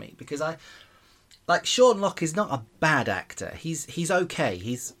takeaways for me, because Sean Locke is not a bad actor. He's okay.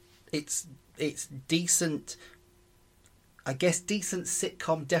 It's decent, I guess, decent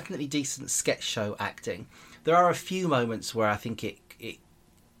sitcom, definitely decent sketch show acting. There are a few moments where I think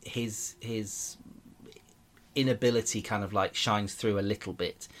his inability kind of like shines through a little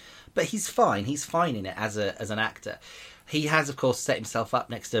bit, but he's fine in it as an actor. He has, of course, set himself up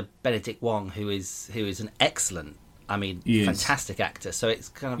next to Benedict Wong, who is an excellent, fantastic actor. So it's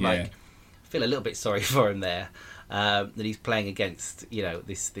kind of like, I feel a little bit sorry for him there, that he's playing against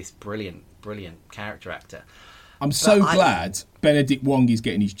this brilliant character actor. I'm so glad Benedict Wong is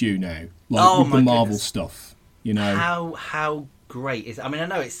getting his due now, with the Marvel stuff. You know, how great is? I mean, I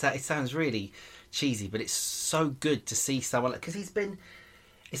know it sounds really cheesy, but it's so good to see someone because he's been,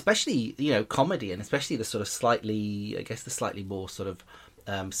 especially comedy, and especially the sort of slightly more sort of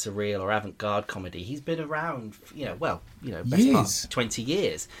surreal or avant-garde comedy. He's been around, best part of 20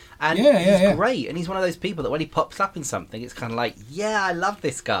 years, and he's great. And he's one of those people that when he pops up in something, it's kind of like, yeah, I love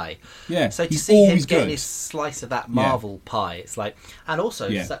this guy. Yeah, so to see him getting his slice of that Marvel pie, it's like, and also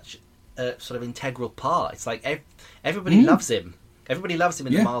such a sort of integral part. It's like everybody loves him. Everybody loves him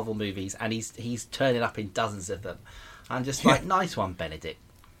in the Marvel movies, and he's turning up in dozens of them. I'm just like, nice one, Benedict.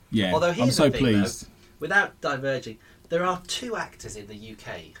 Yeah, although here's I'm so the thing, pleased. Though, without diverging, there are 2 actors in the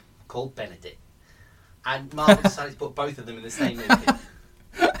UK called Benedict, and Marvel decided to put both of them in the same movie.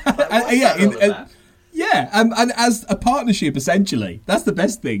 And as a partnership, essentially, that's the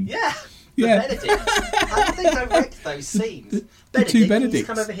best thing. Yeah. Benedict. How did they direct those scenes? The 2 Benedicts. Please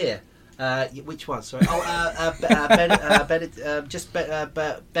come over here. Which one? Sorry.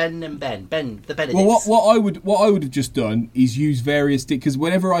 Ben and Ben. Ben, the Benedicts. Well, what I would have just done is use various, because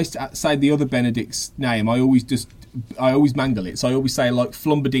whenever I say the other Benedict's name, I always mangle it. So I always say like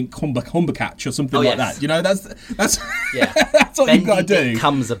Flumberdink Humbercatch or something like that. You know, that's that's what you've got to do.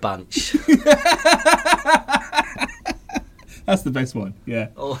 Comes a bunch. That's the best one. Yeah.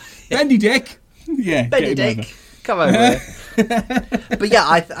 Oh, Bendy Dick. Yeah. Bendy Dick. Come over here. But yeah,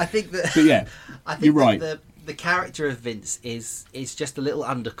 I think that. But yeah, I think you're right. The character of Vince is just a little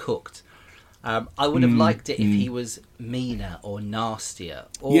undercooked. I would have liked it if he was meaner or nastier.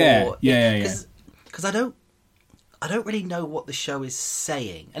 Or, Because I don't really know what the show is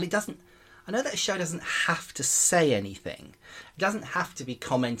saying, and it doesn't. I know that a show doesn't have to say anything. It doesn't have to be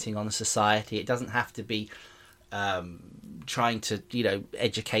commenting on society. It doesn't have to be trying to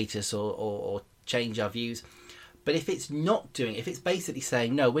educate us or change our views. But if it's basically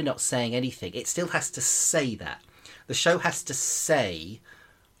saying, no, we're not saying anything, it still has to say that. The show has to say,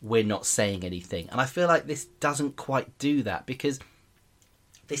 we're not saying anything. And I feel like this doesn't quite do that, because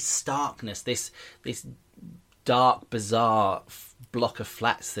this starkness, this dark, bizarre block of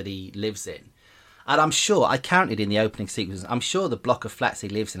flats that he lives in. And I'm sure, I counted in the opening sequence, I'm sure the block of flats he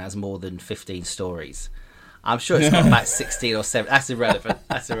lives in has more than 15 stories. I'm sure it's got about 16 or 7. That's irrelevant.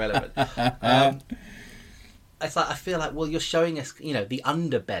 It's like, I feel like, well, you're showing us, the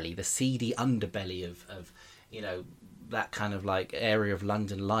underbelly, the seedy underbelly of that kind of like area of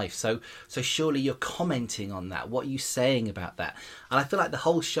London life. So surely you're commenting on that. What are you saying about that? And I feel like the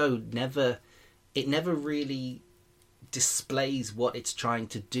whole show never really displays what it's trying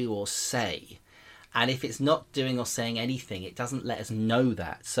to do or say. And if it's not doing or saying anything, it doesn't let us know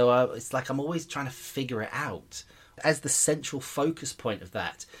that. So it's like I'm always trying to figure it out. As the central focus point of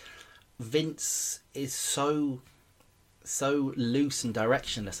that, Vince is so loose and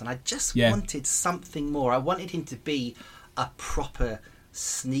directionless, and I just wanted something more. I wanted him to be a proper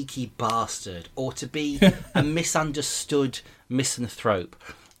sneaky bastard, or to be a misunderstood misanthrope,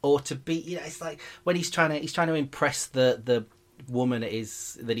 or to be, it's like when he's trying to impress the woman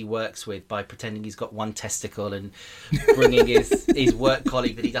that he works with by pretending he's got one testicle and bringing his work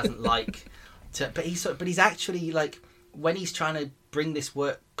colleague that he doesn't like but he's actually, like, when he's trying to bring this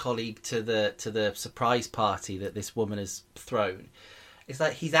work colleague to the surprise party that this woman has thrown, it's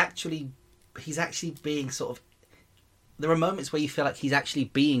like he's actually being sort of, there are moments where you feel like he's actually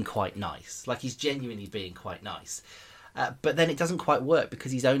being quite nice, like he's genuinely being quite nice, but then it doesn't quite work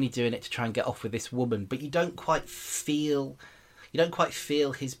because he's only doing it to try and get off with this woman, but you don't quite feel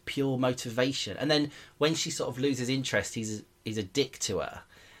his pure motivation. And then when she sort of loses interest, he's a dick to her,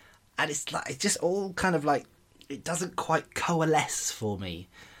 and it's like, it's just all kind of like, it doesn't quite coalesce for me.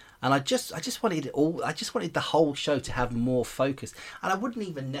 And I just wanted it all. I just wanted the whole show to have more focus. And I wouldn't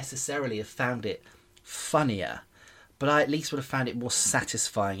even necessarily have found it funnier, but I at least would have found it more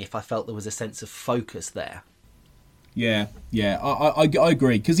satisfying if I felt there was a sense of focus there. Yeah, I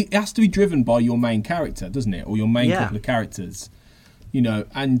agree, because it has to be driven by your main character, doesn't it, or your main couple of characters,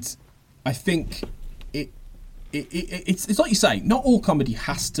 And I think it's like you say, not all comedy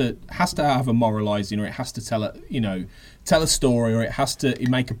has to have a moralising, or it has to tell a story, or it has to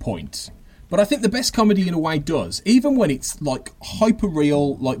make a point. But I think the best comedy in a way does, even when it's like hyper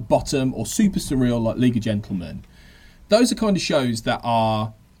real, like Bottom, or super surreal, like League of Gentlemen. Those are kind of shows that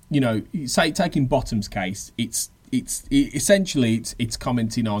are, say, taking Bottom's case, it's essentially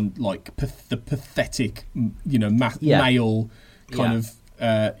commenting on like the pathetic, male kind of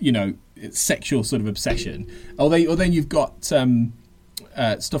sexual sort of obsession. Or then you've got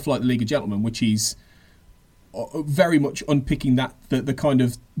stuff like the League of Gentlemen, which is very much unpicking the kind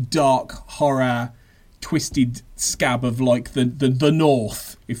of dark horror, twisted scab of like the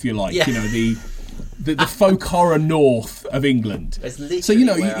North, if you like. the folk horror north of England. It's literally so, you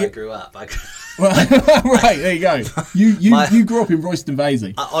know, where I grew up. Well, right, there you go. You grew up in Royston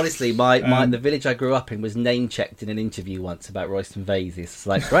Vasey. Honestly, the village I grew up in was name checked in an interview once about Royston Vasey. It's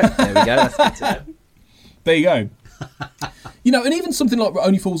like, right, there we go. That's good to know. There you go. You know, and even something like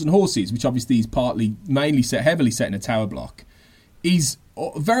Only Fools and Horses, which obviously is heavily set in a tower block, is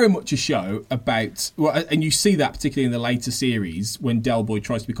very much a show about, well, and you see that particularly in the later series when Del Boy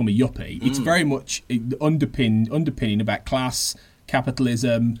tries to become a yuppie. It's very much underpinning about class,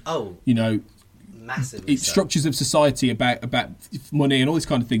 capitalism. Oh, you know, massively so. Structures of society about money and all this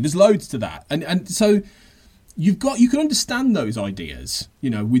kind of thing. There's loads to that, and so you can understand those ideas, you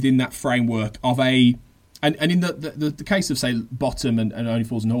know, within that framework of a. And in the case of, say, Bottom and Only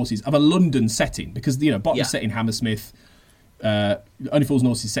Fools and Horses, of a London setting, because, you know, Bottom's set in Hammersmith, Only Fools and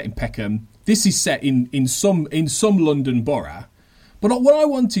Horses is set in Peckham. This is set in some London borough. But what I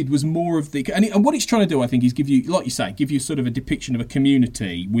wanted was more of the... And what it's trying to do, I think, is give you, like you say, give you sort of a depiction of a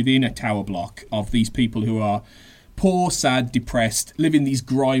community within a tower block of these people who are poor, sad, depressed, living these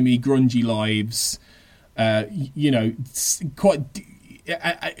grimy, grungy lives, you know, quite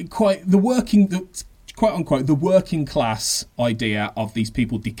the working... quote unquote, the working class idea of these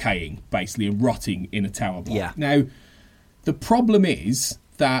people decaying, basically, and rotting in a tower block. Yeah. Now, the problem is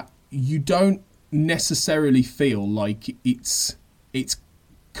that you don't necessarily feel like it's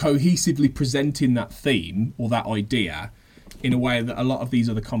cohesively presenting that theme or that idea in a way that a lot of these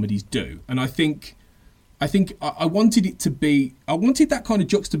other comedies do. And I think I wanted it to be... I wanted that kind of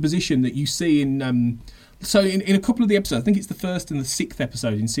juxtaposition that you see in... so in a couple of the episodes, I think it's the first and the 6th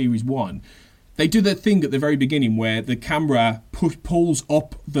episode in Series 1... They do that thing at the very beginning where the camera pulls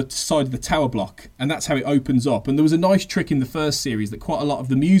up the side of the tower block, and that's how it opens up. And there was a nice trick in the first series that quite a lot of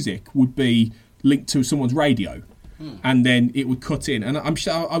the music would be linked to someone's radio, and then it would cut in. And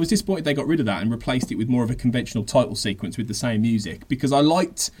I was disappointed they got rid of that and replaced it with more of a conventional title sequence with the same music, because I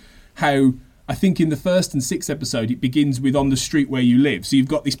liked how... I think in the first and 6th episode, it begins with On the Street Where You Live. So you've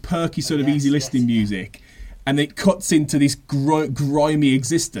got this perky sort of easy listening music. And it cuts into this grimy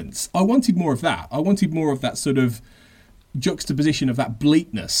existence. I wanted more of that. I wanted more of that sort of juxtaposition of that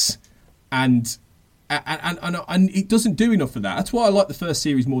bleakness, and it doesn't do enough of that. That's why I like the first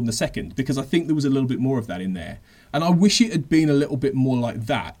series more than the second, because I think there was a little bit more of that in there. And I wish it had been a little bit more like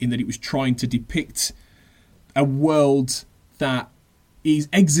that, in that it was trying to depict a world that is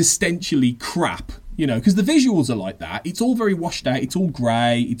existentially crap, you know, because the visuals are like that. It's all very washed out. It's all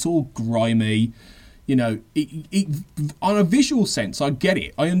grey. It's all grimy. You know, on a visual sense, I get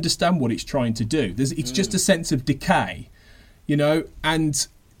it. I understand what it's trying to do. It's just a sense of decay, you know,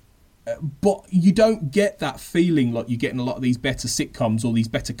 but you don't get that feeling like you get in a lot of these better sitcoms or these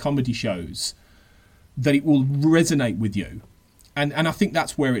better comedy shows, that it will resonate with you. And I think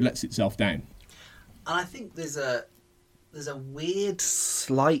that's where it lets itself down. And I think there's a weird,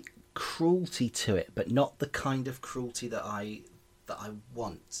 slight cruelty to it, but not the kind of cruelty that I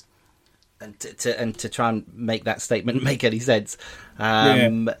want. And to try and make that statement make any sense,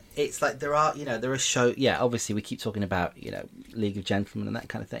 it's like there are shows. Yeah, obviously we keep talking about, you know, League of Gentlemen and that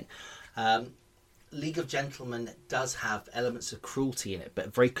kind of thing. League of Gentlemen does have elements of cruelty in it,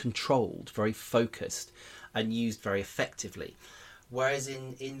 but very controlled, very focused, and used very effectively. Whereas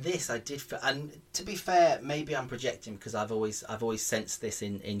in this, I did, and to be fair, maybe I'm projecting, because I've always sensed this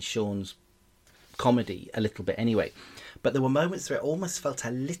in Sean's comedy a little bit anyway. But there were moments where it almost felt a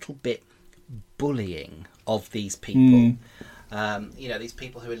little bit bullying of these people. You know, these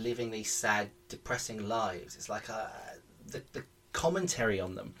people who are living these sad, depressing lives. It's like the commentary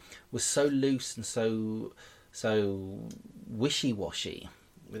on them was so loose and so wishy-washy,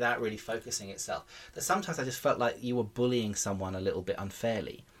 without really focusing itself, that sometimes I just felt like you were bullying someone a little bit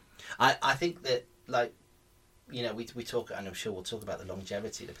unfairly. I think that, like, you know, we talk, and I'm sure we'll talk about the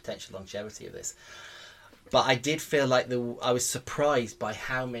potential longevity of this, but I did feel like I was surprised by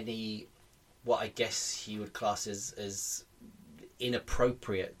how many, what I guess you would class as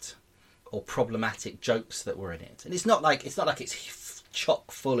inappropriate or problematic jokes that were in it. And it's not like it's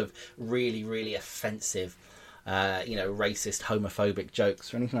chock full of really, really offensive, you know, racist, homophobic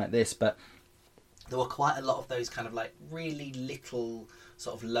jokes or anything like this, but there were quite a lot of those kind of like really little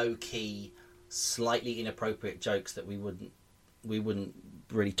sort of low key, slightly inappropriate jokes that we wouldn't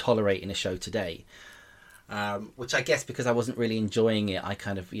really tolerate in a show today. Which I guess because I wasn't really enjoying it, I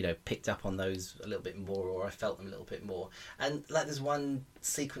kind of, you know, picked up on those a little bit more, or I felt them a little bit more. And like there's one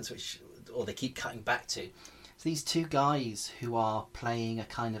sequence or they keep cutting back to, it's these two guys who are playing a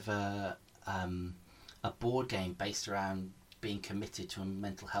kind of a board game based around being committed to a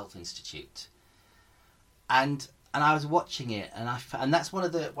mental health institute. And and I was watching it, and that's one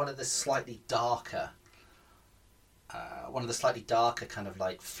of the slightly darker, kind of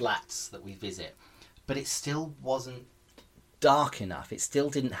like flats that we visit, but it still wasn't dark enough. It still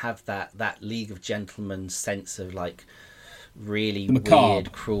didn't have that League of Gentlemen sense of like really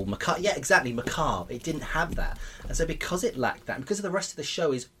weird, cruel, macabre. Yeah, exactly, macabre. It didn't have that, and so because it lacked that, and because of the rest of the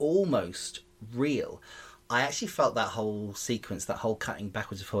show is almost real, I actually felt that whole sequence, that whole cutting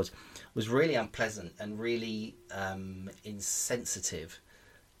backwards and forwards, was really unpleasant and really insensitive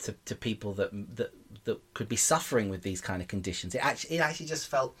to people that could be suffering with these kind of conditions. It actually just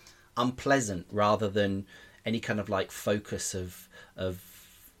felt unpleasant rather than any kind of like focus of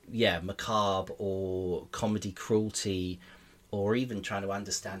macabre or comedy cruelty, or even trying to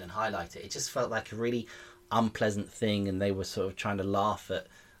understand and highlight it. It just felt like a really unpleasant thing, and they were sort of trying to laugh at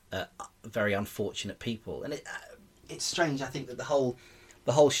very unfortunate people. And it's strange. I think that the whole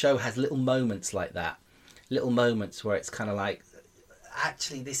show has little moments like that, little moments where it's kind of like,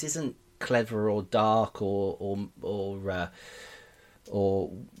 actually, this isn't clever or dark or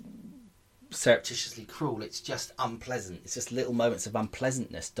surreptitiously cruel. It's just unpleasant. It's just little moments of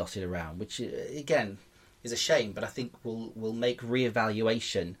unpleasantness dotted around, which again is a shame, but I think will make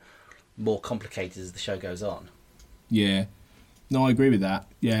reevaluation more complicated as the show goes on. Yeah, no, I agree with that.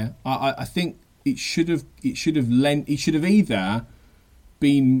 Yeah, I think it should have either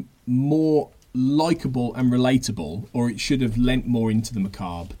been more likable and relatable, or it should have lent more into the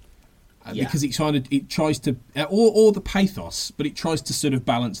macabre. Because it tries to, or the pathos, but it tries to sort of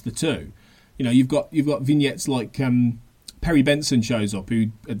balance the two. You know, you've got vignettes like Perry Benson shows up, who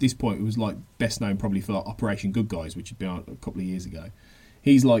at this point was like best known probably for like Operation Good Guys, which had been out a couple of years ago.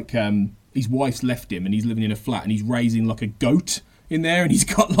 He's like his wife's left him, and he's living in a flat, and he's raising like a goat in there, and he's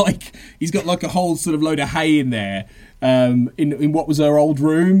got like a whole sort of load of hay in there, in what was her old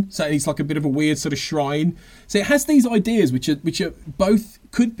room. So it's like a bit of a weird sort of shrine. So it has these ideas which are both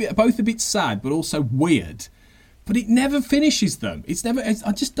a bit sad but also weird. But it never finishes them.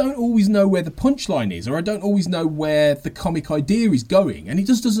 I just don't always know where the punchline is, or I don't always know where the comic idea is going, and it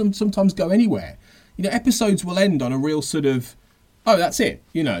just doesn't sometimes go anywhere. You know, episodes will end on a real sort of, oh, that's it.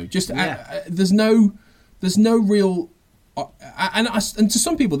 You know, just there's no real, and to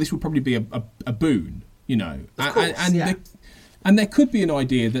some people this would probably be a boon. You know, of course, and there could be an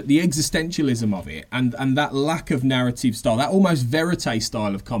idea that the existentialism of it and that lack of narrative style, that almost verite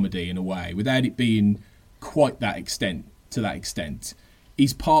style of comedy in a way, without it being quite that extent,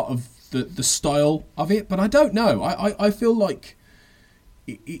 is part of the style of it. But I don't know. I feel like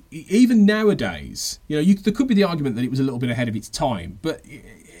even nowadays, you know, there could be the argument that it was a little bit ahead of its time, but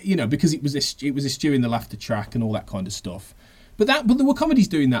you know, because it was eschewing the laughter track and all that kind of stuff. But there were comedies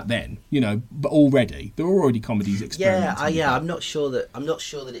doing that then, you know. But there were already comedies experimenting. Yeah. I'm not sure that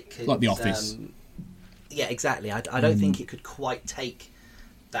it could, like The Office. Yeah, exactly. I don't think it could quite take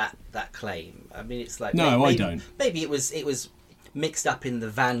that claim. I mean, it's like I don't. Maybe it was mixed up in the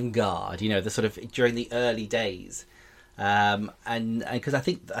vanguard, you know, the sort of during the early days, and because I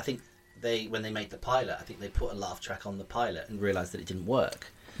think when they made the pilot, I think they put a laugh track on the pilot and realised that it didn't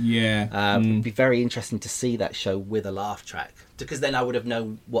work. Yeah. It'd be very interesting to see that show with a laugh track, because then I would have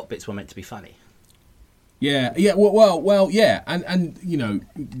known what bits were meant to be funny. Yeah. Well, yeah, and you know,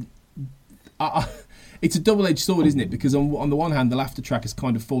 it's a double-edged sword, isn't it? Because on the one hand, the laughter track has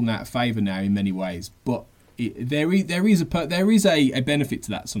kind of fallen out of favour now in many ways, but there is a benefit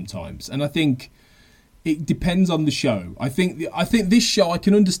to that sometimes, and I think it depends on the show. I think this show, I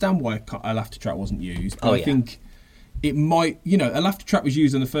can understand why a laughter track wasn't used, but I think it might, you know, a laughter track was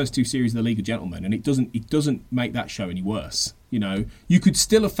used on the first two series of The League of Gentlemen, and it doesn't make that show any worse. You know, you could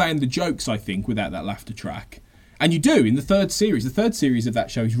still have found the jokes, I think, without that laughter track, and you do in the third series. The third series of that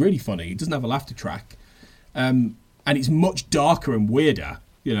show is really funny. It doesn't have a laughter track, and it's much darker and weirder.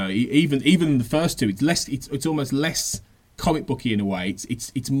 You know, even in the first two, it's almost less comic booky in a way.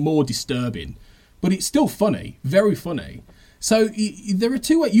 It's more disturbing, but it's still funny, very funny. So there are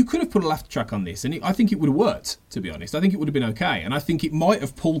two ways. You could have put a laughter track on this, and I think it would have worked, to be honest. I think it would have been okay. And I think it might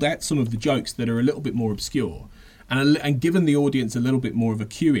have pulled out some of the jokes that are a little bit more obscure and given the audience a little bit more of a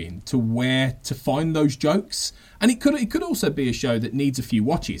cue in to where to find those jokes. And it could also be a show that needs a few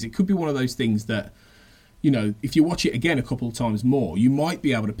watches. It could be one of those things that, you know, if you watch it again a couple of times more, you might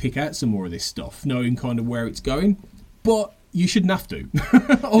be able to pick out some more of this stuff, knowing kind of where it's going. But you shouldn't have to.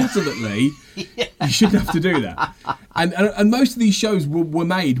 Ultimately, you shouldn't have to do that. And most of these shows were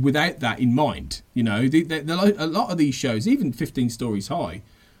made without that in mind. You know, a lot of these shows, even 15 Stories High,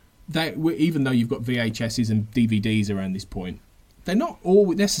 even though you've got VHSs and DVDs around this point, they're not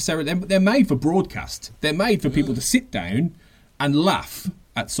all necessarily. They're made for broadcast. They're made for people to sit down and laugh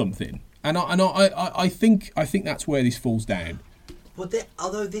at something. And I think that's where this falls down. Well,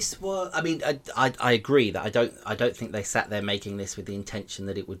 although this was, I mean, I agree that I don't think they sat there making this with the intention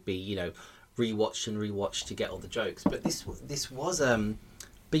that it would be, you know, rewatched to get all the jokes. But this was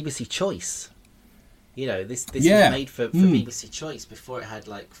BBC Choice. You know, this was made for BBC Choice before it had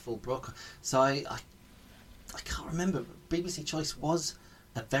like full broadcast. So I can't remember. BBC Choice was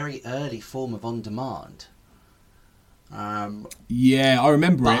a very early form of on demand. Yeah, I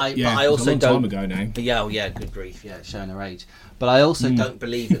remember it. But I also it was a long time ago now. Yeah, good grief. Yeah, showing her age. But I also don't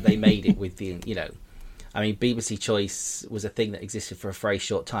believe that they made it with the, you know, I mean, BBC Choice was a thing that existed for a very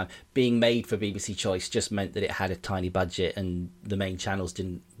short time. Being made for BBC Choice just meant that it had a tiny budget and the main channels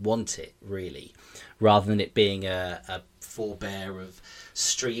didn't want it, really, rather than it being a forebear of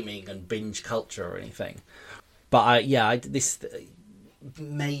streaming and binge culture or anything. But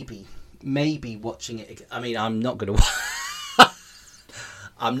maybe watching it. I mean, I'm not going to.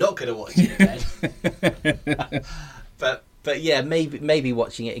 I'm not going to watch it again. but yeah, maybe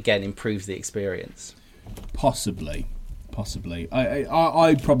watching it again improves the experience. Possibly.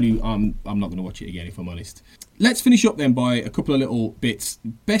 I probably I'm not going to watch it again if I'm honest. Let's finish up then by a couple of little bits.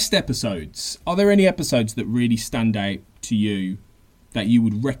 Best episodes. Are there any episodes that really stand out to you that you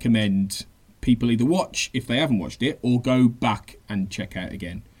would recommend people either watch if they haven't watched it or go back and check out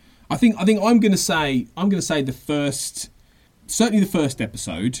again? I think I'm going to say the first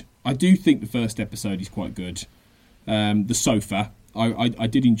episode. I do think the first episode is quite good. The sofa, I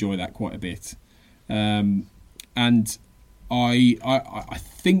did enjoy that quite a bit, and I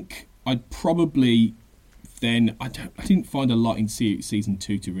think I'd probably then I didn't find a lot in season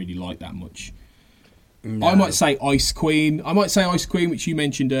 2 to really like that much. No. I might say Ice Queen, which you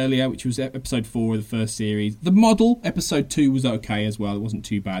mentioned earlier, which was episode 4 of the first series. The Model, episode 2 was okay as well. It wasn't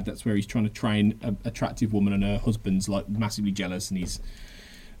too bad. That's where he's trying to train an attractive woman and her husband's like massively jealous and he's,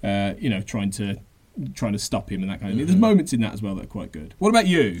 trying to stop him and that kind of thing. There's moments in that as well that are quite good. What about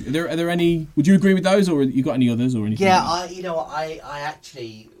you? Are there any? Would you agree with those, or you got any others or anything? Yeah, I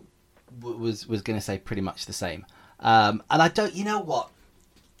actually was going to say pretty much the same. And I don't. You know what?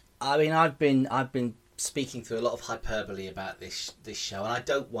 I mean, I've been speaking through a lot of hyperbole about this show, and I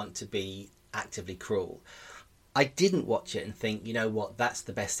don't want to be actively cruel. I didn't watch it and think, you know what, that's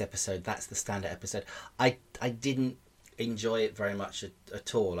the best episode, that's the standout episode. I didn't enjoy it very much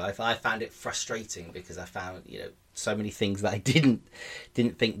at all. I found it frustrating because I found, you know, so many things that I didn't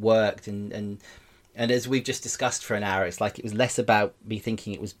think worked, and as we've just discussed for an hour, it's like it was less about me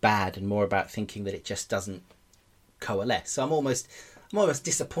thinking it was bad and more about thinking that it just doesn't coalesce. So I'm almost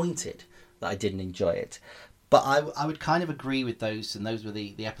disappointed that I didn't enjoy it. But I would kind of agree with those, and those were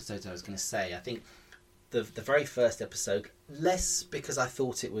the episodes I was going to say. I think the very first episode, less because I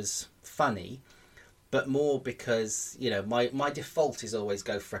thought it was funny, but more because, you know, my default is always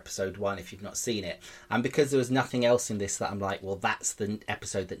go for episode 1 if you've not seen it. And because there was nothing else in this that I'm like, well, that's the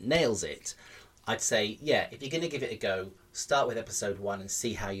episode that nails it, I'd say, yeah, if you're going to give it a go, start with episode 1 and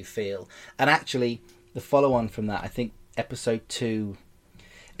see how you feel. And actually, the follow-on from that, I think episode 2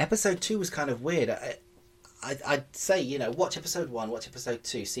 was kind of weird. I'd say, you know, watch episode 1, watch episode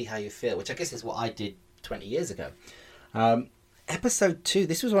 2, see how you feel, which I guess is what I did 20 years ago. Episode 2,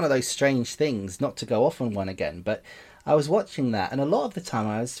 this was one of those strange things, not to go off on one again, but I was watching that, and a lot of the time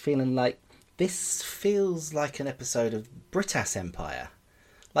I was feeling like, this feels like an episode of Britass Empire.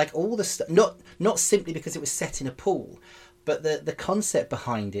 Like all the stuff, not simply because it was set in a pool, but the concept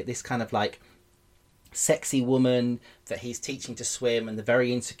behind it, this kind of like sexy woman that he's teaching to swim, and the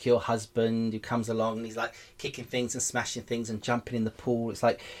very insecure husband who comes along and he's like kicking things and smashing things and jumping in the pool. It's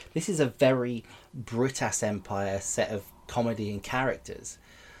like, this is a very Britass Empire set of comedy and characters.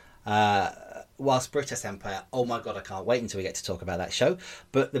 Whilst Britass Empire, oh my god, I can't wait until we get to talk about that show.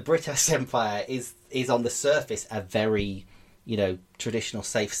 But the Britass Empire is on the surface a very, you know, traditional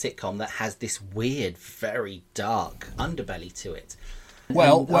safe sitcom that has this weird, very dark underbelly to it.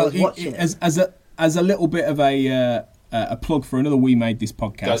 Well, as a little bit of a plug for another We Made This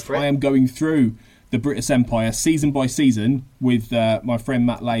podcast, I am going through the British Empire season by season with my friend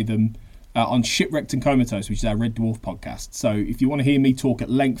Matt Latham on Shipwrecked and Comatose, which is our Red Dwarf podcast. So if you want to hear me talk at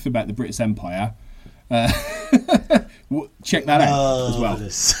length about the British Empire, check that out as well.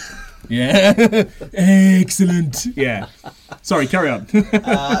 Yeah, excellent. Yeah, sorry, carry on.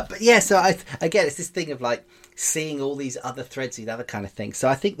 But yeah, so again, it's this thing of like seeing all these other threads, these other kind of things. So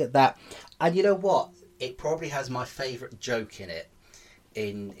I think that, and you know what, it probably has my favourite joke in it,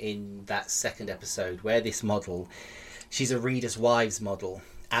 in that second episode where this model, she's a Reader's Wives model,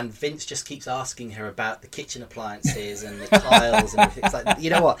 and Vince just keeps asking her about the kitchen appliances and the tiles, and it's like, you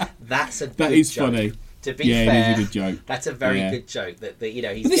know what, that is joke. Funny. To be fair, it is a good joke. That's a very good joke. That you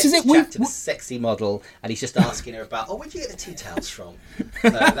know, he's this is it. Chat to the sexy model, and he's just asking her about, where'd you get the tea towels from?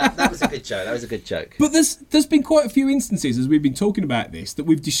 So that was a good joke. That was a good joke. But there's been quite a few instances as we've been talking about this that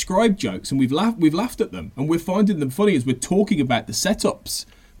we've described jokes and we've laughed at them and we're finding them funny as we're talking about the setups.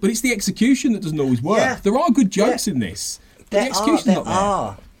 But it's the execution that doesn't always work. Yeah. There are good jokes in this. But the execution's not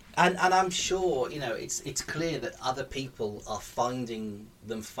there. And I'm sure, you know, it's clear that other people are finding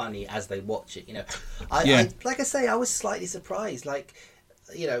them funny as they watch it. You know, I like I say, I was slightly surprised. Like,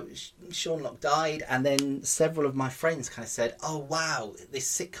 you know, Sean Locke died, and then several of my friends kind of said, "Oh wow, this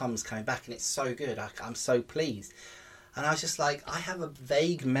sitcom's coming back, and it's so good. I'm so pleased." And I was just like, I have a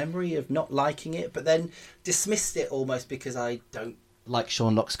vague memory of not liking it, but then dismissed it almost because I don't like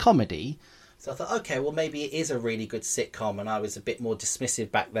Sean Locke's comedy. So I thought, okay, well, maybe it is a really good sitcom, and I was a bit more dismissive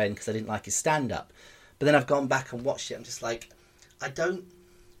back then because I didn't like his stand-up. But then I've gone back and watched it. I'm just like, I don't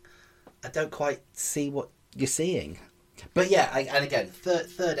quite see what you're seeing. But yeah, and again,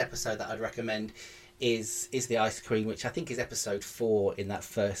 third episode that I'd recommend is the Ice Queen, which I think is episode 4 in that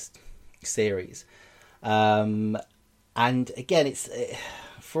first series. And again, it's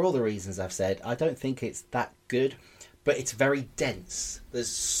for all the reasons I've said, I don't think it's that good. But it's very dense. There's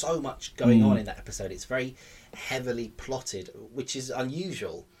so much going on in that episode. It's very heavily plotted, which is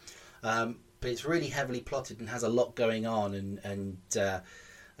unusual. But it's really heavily plotted and has a lot going on. And so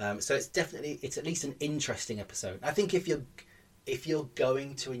it's at least an interesting episode. I think if you're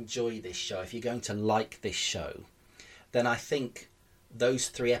going to enjoy this show, if you're going to like this show, then I think those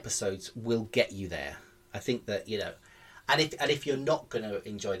 3 episodes will get you there. I think that, you know... And if you're not going to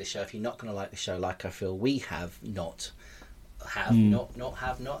enjoy the show, if you're not going to like the show, like I feel we have not, but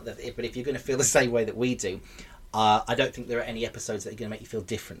if you're going to feel the same way that we do, I don't think there are any episodes that are going to make you feel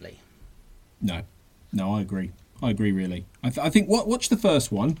differently. No, I agree. Really. I think watch the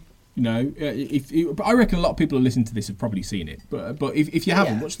first one. You know, I reckon a lot of people who listen to this have probably seen it, but if you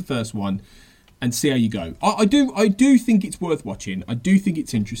haven't, watch the first one and see how you go. I do think it's worth watching. I do think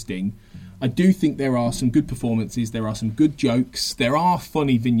it's interesting. I do think there are some good performances. There are some good jokes. There are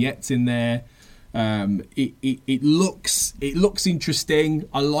funny vignettes in there. It looks interesting.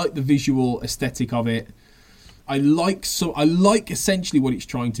 I like the visual aesthetic of it. I like essentially what it's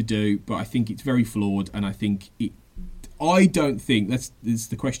trying to do, but I think it's very flawed. And I don't think that's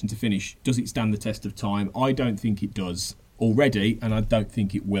the question to finish. Does it stand the test of time? I don't think it does already, and I don't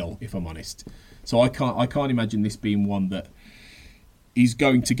think it will, if I'm honest. So I can't imagine this being one that is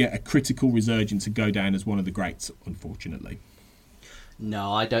going to get a critical resurgence and go down as one of the greats, unfortunately.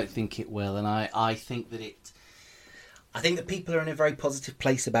 No, I don't think it will, and I think that people are in a very positive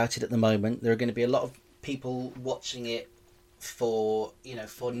place about it at the moment. There are going to be a lot of people watching it for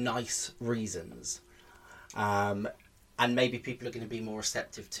nice reasons, and maybe people are going to be more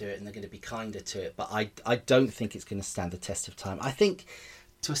receptive to it and they're going to be kinder to it. But I don't think it's going to stand the test of time. I think,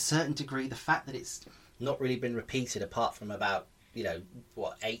 to a certain degree, the fact that it's not really been repeated, apart from about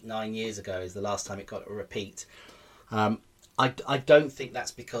 8-9 years ago is the last time it got a repeat. I don't think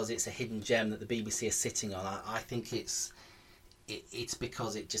that's because it's a hidden gem that the BBC is sitting on. I think it's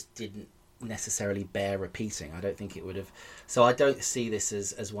because it just didn't necessarily bear repeating. I don't think it would have. So I don't see this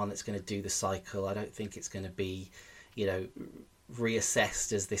as one that's going to do the cycle. I don't think it's going to be,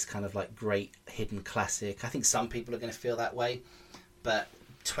 reassessed as this kind of like great hidden classic. I think some people are going to feel that way, but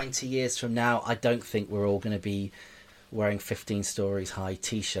 20 years from now, I don't think we're all going to be wearing 15 Stories high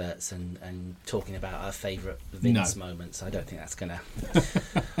t-shirts and talking about our favourite Vince moments. I don't think that's going to...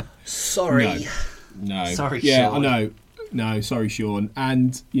 Sorry. No. Sorry, yeah, Sean. I know. No, sorry, Sean.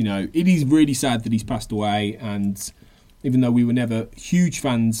 And, it is really sad that he's passed away. And even though we were never huge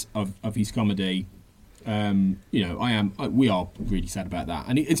fans of his comedy, we are really sad about that.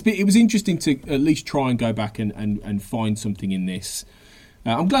 And it was interesting to at least try and go back and find something in this.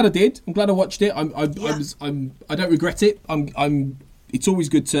 I'm glad I did. I'm glad I watched it. I don't regret it. It's always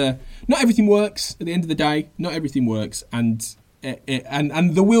good to. Not everything works at the end of the day. Not everything works, and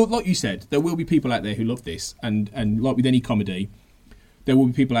there will, like you said, there will be people out there who love this, and like with any comedy, there will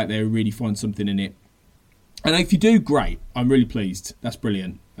be people out there who really find something in it. And if you do, great. I'm really pleased. That's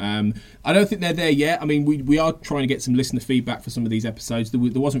brilliant. I don't think they're there yet. I mean, we are trying to get some listener feedback for some of these episodes. There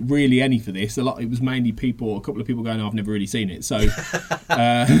wasn't really any for this. It was mainly a couple of people going, "Oh, I've never really seen it." So,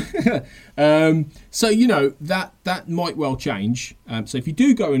 that might well change. So if you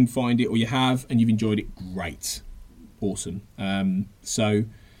do go and find it, or you have and you've enjoyed it, great, awesome. So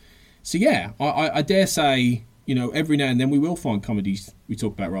yeah, I dare say, every now and then we will find comedies we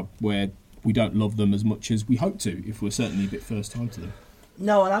talk about, Rob, where we don't love them as much as we hope to, if we're certainly a bit first time to them.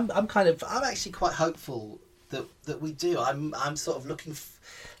 No, and I'm actually quite hopeful that we do. I'm sort of looking.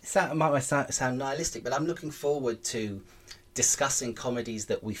 It might sound nihilistic, but I'm looking forward to discussing comedies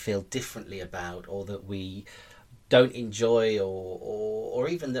that we feel differently about, or that we don't enjoy, or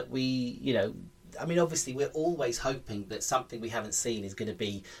even that we, I mean, obviously we're always hoping that something we haven't seen is going to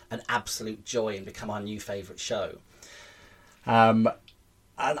be an absolute joy and become our new favourite show. And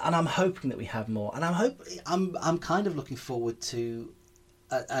I'm hoping that we have more. And I'm kind of looking forward to,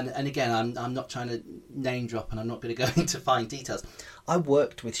 and again, I'm not trying to name drop, and I'm not going to go into fine details. I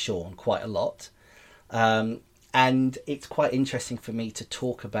worked with Sean quite a lot. And it's quite interesting for me to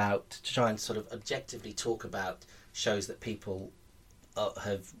try and sort of objectively talk about shows that people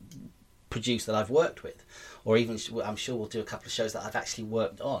have produced that I've worked with, or even I'm sure we'll do a couple of shows that I've actually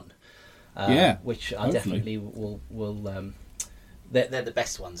worked on. Which I definitely will. They're the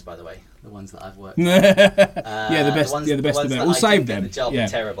best ones, by the way. The ones that I've worked on. The best. The best of them. We'll save them. The job are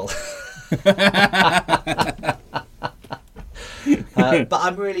terrible. But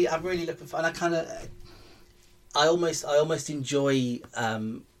I'm really looking for, and I almost enjoy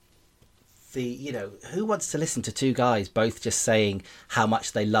who wants to listen to two guys both just saying how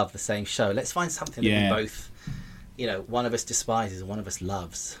much they love the same show? Let's find something that we both, one of us despises and one of us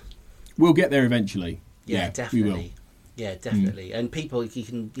loves. We'll get there eventually. Yeah, definitely. We will. Yeah, definitely. And people, you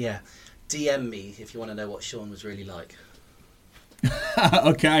can DM me if you want to know what Sean was really like.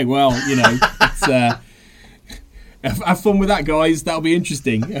 Okay, well, it's, have fun with that, guys. That'll be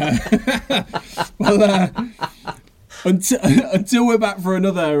interesting. Until we're back for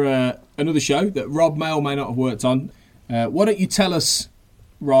another show that Rob may or may not have worked on, why don't you tell us,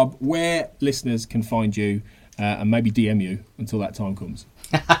 Rob, where listeners can find you and maybe DM you until that time comes?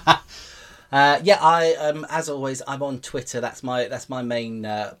 I as always, I'm on Twitter. That's my main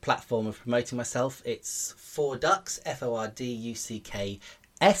platform of promoting myself. It's Forducks, FORDUCKS.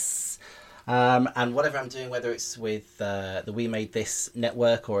 And whatever I'm doing, whether it's with the We Made This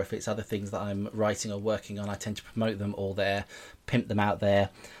network or if it's other things that I'm writing or working on, I tend to promote them all there, pimp them out there.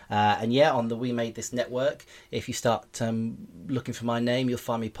 On the We Made This network, if you start looking for my name, you'll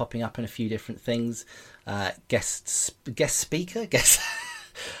find me popping up in a few different things. Guest speaker,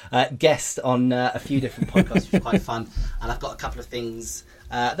 guest on a few different podcasts, which is quite fun. And I've got a couple of things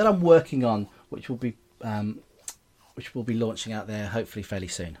that I'm working on, which will be launching out there hopefully fairly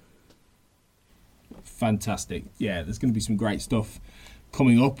soon. Fantastic. Yeah, there's going to be some great stuff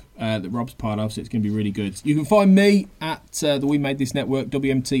coming up that Rob's part of, so it's going to be really good. You can find me at the We Made This Network,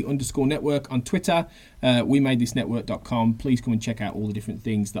 WMT_network on Twitter, WeMadeThisNetwork.com. Please come and check out all the different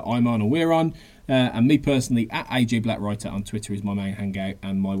things that I'm on or we're on. And me personally, at AJ Blackwriter on Twitter is my main hangout,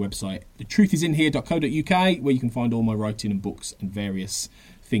 and my website, thetruthisinhere.co.uk, where you can find all my writing and books and various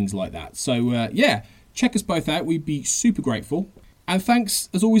things like that. So, check us both out. We'd be super grateful. And thanks,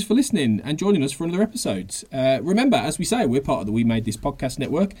 as always, for listening and joining us for another episode. Remember, as we say, we're part of the We Made This podcast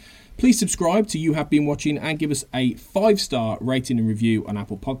network. Please subscribe to You Have Been Watching and give us a 5-star rating and review on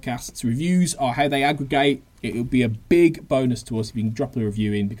Apple Podcasts. Reviews are how they aggregate. It will be a big bonus to us if you can drop a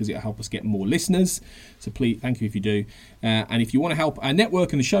review in, because it'll help us get more listeners. So please, thank you if you do. And if you want to help our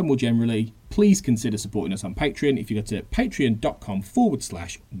network and the show more generally, please consider supporting us on Patreon. If you go to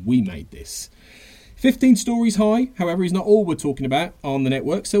patreon.com/We Made This. 15 stories high, however, is not all we're talking about on the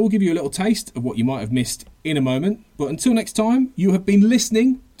network, so we'll give you a little taste of what you might have missed in a moment. But until next time, you have been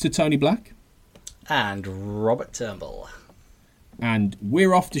listening to Tony Black and Robert Turnbull. And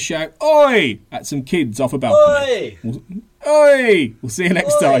we're off to shout "Oi!" at some kids off a balcony. Oi! Oi! We'll see you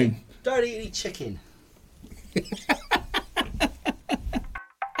next time. Don't eat any chicken.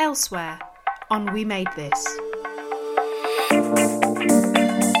 Elsewhere on We Made This.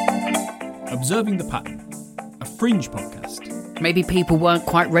 Observing the Pattern, a Fringe podcast. Maybe people weren't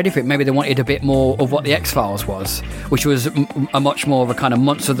quite ready for it. Maybe they wanted a bit more of what the X-Files was, which was a much more of a kind of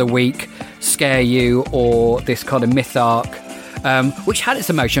monster of the week, scare you, or this kind of myth arc, which had its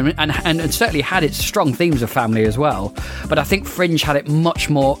emotion and certainly had its strong themes of family as well. But I think Fringe had it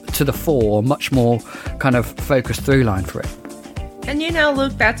much more to the fore, much more kind of focused through line for it. And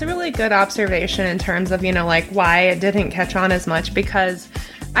Luke, that's a really good observation in terms of, why it didn't catch on as much, because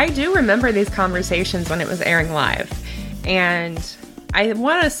I do remember these conversations when it was airing live. And I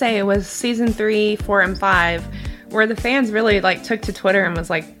want to say it was season 3, 4, and 5, where the fans really took to Twitter and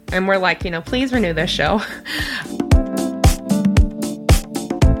were like, please renew this show.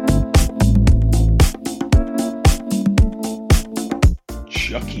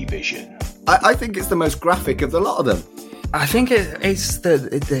 Chucky Vision. I think it's the most graphic of the lot of them. I think it's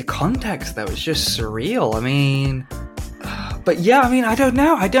the context that was just surreal. But yeah, I don't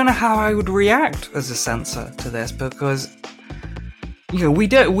know. I don't know how I would react as a censor to this, because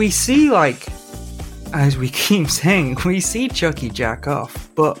we see as we keep saying, we see Chucky jack off,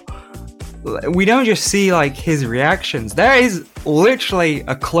 but we don't just see like his reactions. There is literally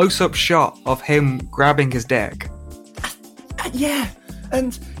a close-up shot of him grabbing his dick. Yeah,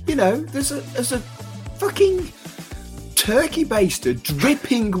 and you know, there's a fucking turkey baster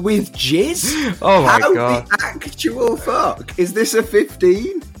dripping with jizz. Oh my How God. the actual fuck? Is this a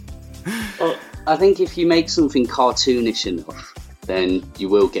 15? Well, I think if you make something cartoonish enough, then you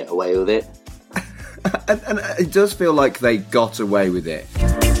will get away with it. And it does feel like they got away with it.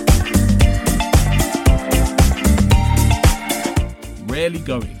 Rarely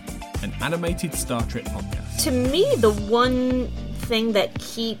Going, an animated Star Trek podcast. To me, the one thing that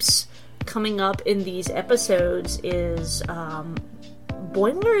keeps coming up in these episodes is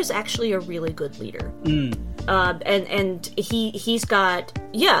Boimler is actually a really good leader. And he's got,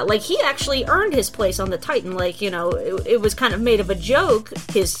 yeah, like he actually earned his place on the Titan. Like, you know, it was kind of made of a joke.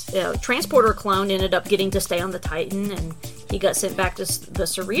 His transporter clone ended up getting to stay on the Titan, and he got sent back to the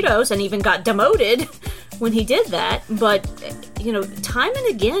Cerritos and even got demoted when he did that. But, you know, time and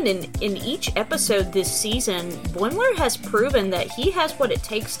again in each episode this season, Boimler has proven that he has what it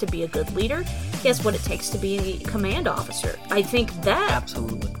takes to be a good leader. He has what it takes to be a command officer. I think that...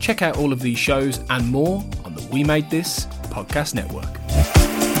 Absolutely. Check out all of these shows and more on the We Made This podcast network.